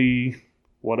JC,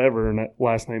 whatever her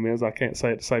last name is. I can't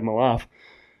say it to save my life.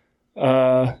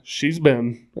 She's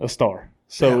been a star.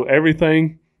 So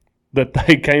everything that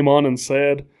they came on and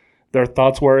said their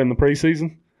thoughts were in the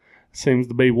preseason seems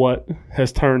to be what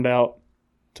has turned out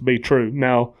to be true.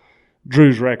 Now,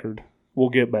 Drew's record will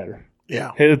get better.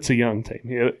 Yeah. It's a young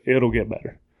team. It'll get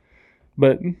better.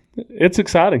 But it's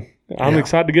exciting. I'm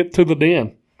excited to get to the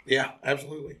den. Yeah,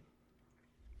 absolutely.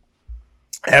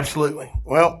 Absolutely.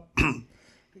 Well,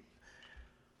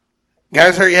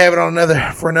 guys, there you have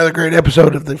it for another great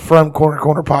episode of the From Corner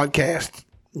Corner podcast.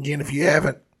 Again, if you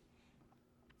haven't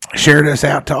shared us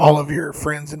out to all of your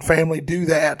friends and family, do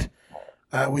that.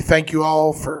 We thank you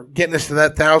all for getting us to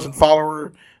that 1,000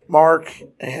 follower mark,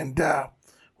 and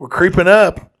we're creeping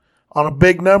up on a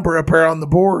big number up here on the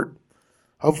board.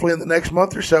 Hopefully, in the next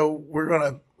month or so, we're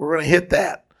gonna hit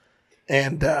that.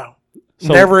 And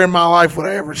never in my life would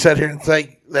I ever sit here and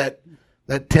think that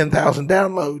 10,000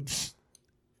 downloads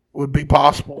would be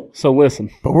possible. So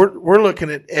listen, but we're looking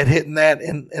at hitting that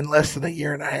in less than a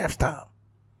year and a half's time.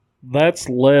 That's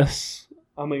less.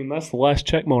 I mean, that's the last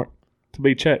check mark to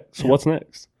be checked. So what's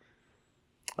next?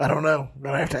 I don't know. I'm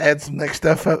gonna have to add some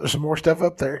more stuff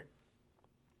up there.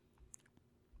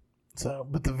 So,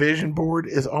 but the vision board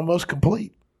is almost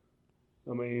complete.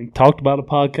 I mean, talked about a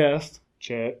podcast.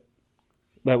 Check.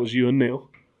 That was you and Neil.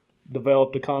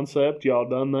 Developed a concept. Y'all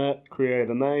done that. Create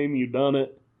a name. You done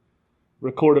it.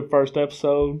 Recorded first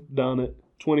episode. Done it.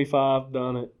 25.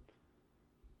 Done it.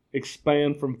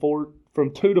 Expand from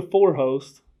 2 to 4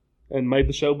 hosts and made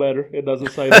the show better. It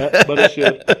doesn't say that, but it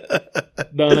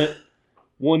should. Done it.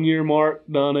 1 year mark.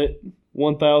 Done it.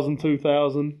 1,000,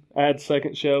 2,000. Add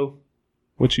second show.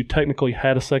 Which you technically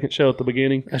had a second show at the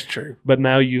beginning. That's true. But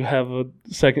now you have a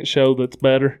second show that's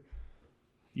better.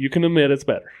 You can admit it's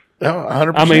better. Oh,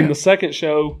 100%. I mean, the second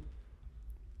show,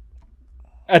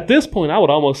 at this point, I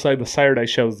would almost say the Saturday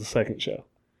show is the second show.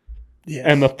 Yes.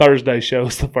 And the Thursday show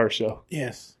is the first show.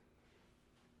 Yes.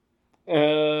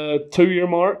 2-year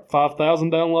mark,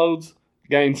 5,000 downloads,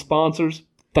 gained sponsors.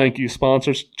 Thank you,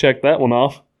 sponsors. Check that one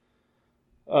off.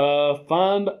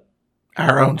 Find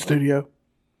our own studio.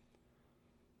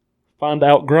 Find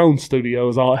Outgrown Studio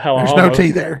is how There's I no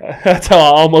T there. That's how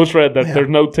I almost read that. Yeah. There's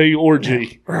no T or G.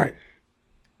 Yeah, right.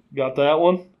 Got that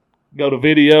one. Go to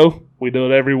video. We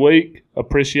do it every week.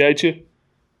 Appreciate you.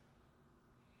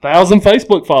 1,000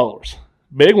 Facebook followers.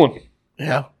 Big one.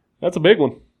 Yeah. That's a big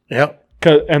one. Yep.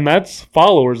 And that's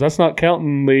followers. That's not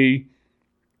counting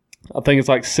I think it's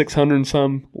like 600 and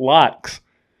some likes.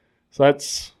 So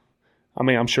that's, I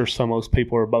mean, I'm sure some of those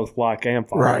people are both like and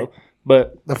follow. Right.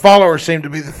 But the followers seem to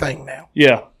be the thing now.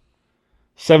 Yeah.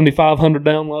 7,500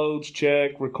 downloads,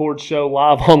 check. Record show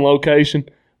live on location.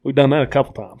 We've done that a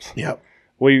couple times. Yep.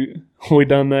 We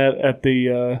done that at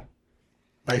the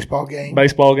baseball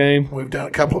game. We've done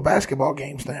a couple of basketball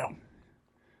games now.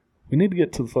 We need to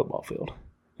get to the football field.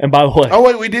 And by the way. Oh,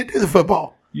 wait, we did do the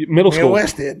football. Middle school. Me and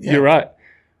West did. Yeah. You're right.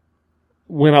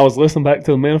 When I was listening back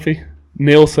to the Menifee,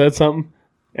 Neil said something,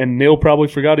 and Neil probably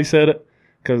forgot he said it,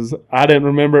 because I didn't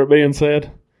remember it being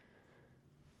said.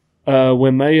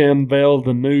 When they unveiled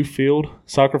the new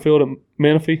soccer field at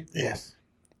Menifee, yes,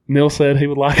 Neil said he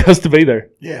would like us to be there.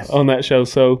 Yes, on that show.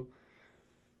 So,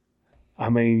 I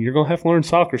mean, you're gonna have to learn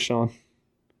soccer, Sean.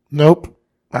 Nope,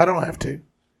 I don't have to.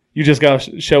 You just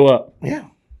gotta show up. Yeah,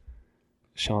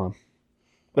 Sean,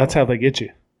 that's how they get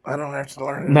you. I don't have to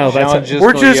learn it. No,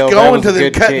 we're just going to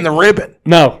the cutting the ribbon.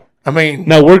 No. I mean,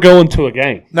 no, we're going to a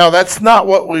game. No, that's not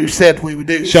what we said we would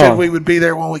do. We said we would be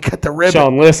there when we cut the ribbon.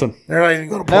 Sean, listen. They're not even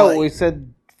going to play. No, we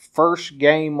said first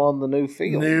game on the new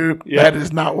field. That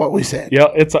is not what we said. Yeah,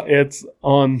 it's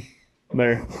on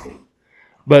there.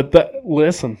 But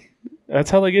listen, that's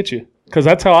how they get you. Because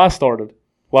that's how I started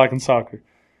liking soccer.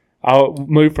 I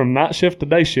moved from night shift to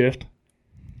day shift.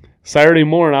 Saturday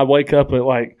morning, I'd wake up at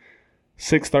like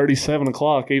 6:30, 7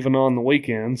 o'clock, even on the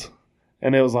weekends.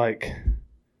 And it was like,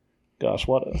 gosh,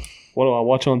 what do I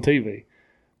watch on TV?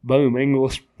 boom,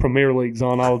 English Premier League's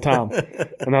on all the time.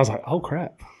 And I was like, oh,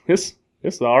 crap, this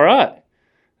is all right.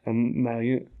 And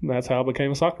now that's how I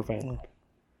became a soccer fan.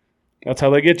 That's how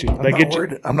they get you.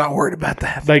 I'm not worried about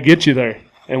that. They get you there.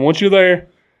 And once you're there,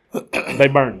 they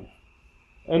burn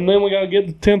you. And then we got to get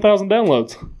the 10,000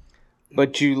 downloads.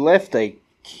 But you left a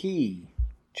key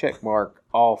check mark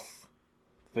off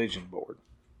vision board.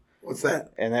 What's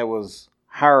that? And that was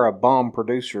hire a bomb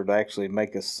producer to actually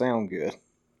make us sound good.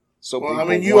 So well, I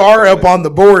mean, you are up on the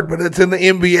board, but it's in the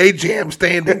NBA Jam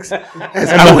standings as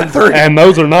 0-3. And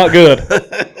those are not good.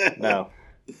 No.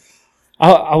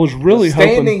 I was really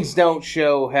hoping. Standings don't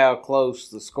show how close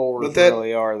the scores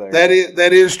really are there.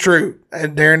 That is true.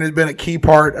 And Darren has been a key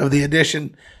part of the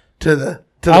addition to the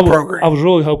program. I was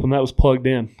really hoping that was plugged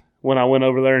in when I went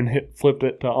over there and flipped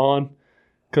it to on,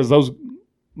 because those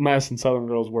Madison Southern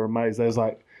girls were amazed. They was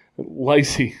like,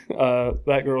 Lacey,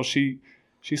 that girl, she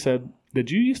said,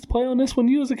 did you used to play on this when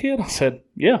you was a kid? I said,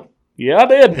 yeah, I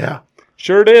did. Yeah.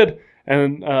 Sure did.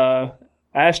 And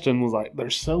Ashton was like,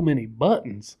 there's so many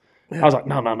buttons. Yeah. I was like,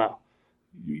 no.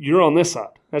 You're on this side.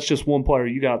 That's just one player.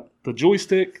 You got the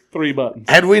joystick, 3 buttons.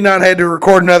 Had we not had to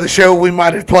record another show, we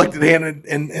might have plugged it in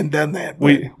and done that.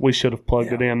 But we should have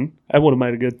plugged it in. That would have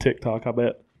made a good TikTok, I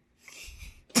bet.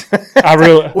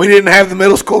 We didn't have the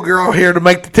middle school girl here to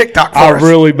make the TikTok for us. I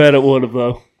really bet it would have,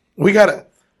 though. We gotta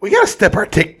step our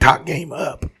TikTok game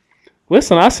up.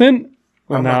 Listen, I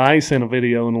ain't sent a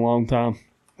video in a long time.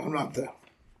 I'm not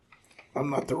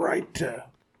the right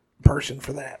person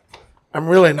for that. I'm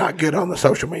really not good on the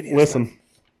social media. Listen,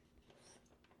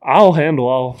 I'll handle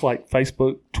all like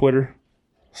Facebook, Twitter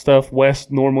stuff.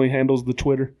 Wes normally handles the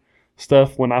Twitter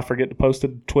stuff when I forget to post it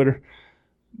to Twitter.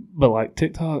 But like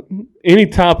TikTok, any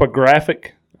type of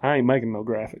graphic, I ain't making no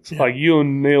graphics. Yeah. Like you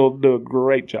and Neil do a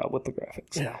great job with the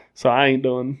graphics. Yeah. So I ain't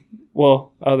doing,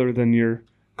 well, other than your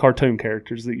cartoon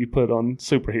characters that you put on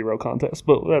superhero contests.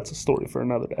 But that's a story for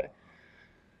another day.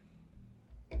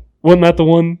 Wasn't that the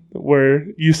one where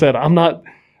you said, I'm not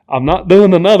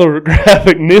doing another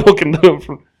graphic, Neil can do it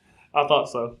from... I thought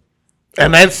so.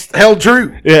 And that's held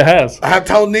true. It has. I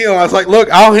told Neil, I was like, look,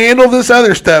 I'll handle this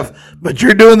other stuff, but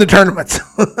you're doing the tournaments.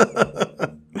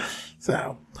 So,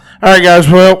 all right, guys.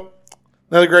 Well,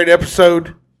 another great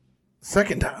episode.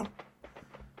 Second time.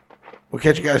 We'll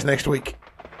catch you guys next week.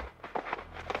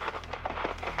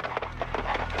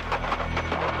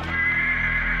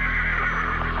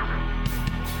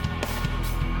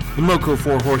 The Moco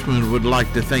Four Horsemen would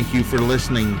like to thank you for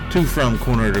listening to From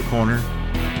Corner to Corner.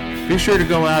 Be sure to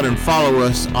go out and follow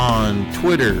us on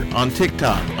Twitter, on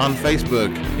TikTok, on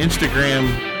Facebook, Instagram,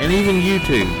 and even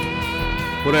YouTube.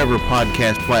 Whatever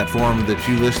podcast platform that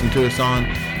you listen to us on,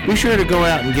 be sure to go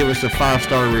out and give us a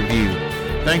 5-star review.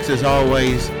 Thanks as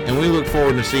always, and we look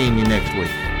forward to seeing you next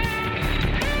week.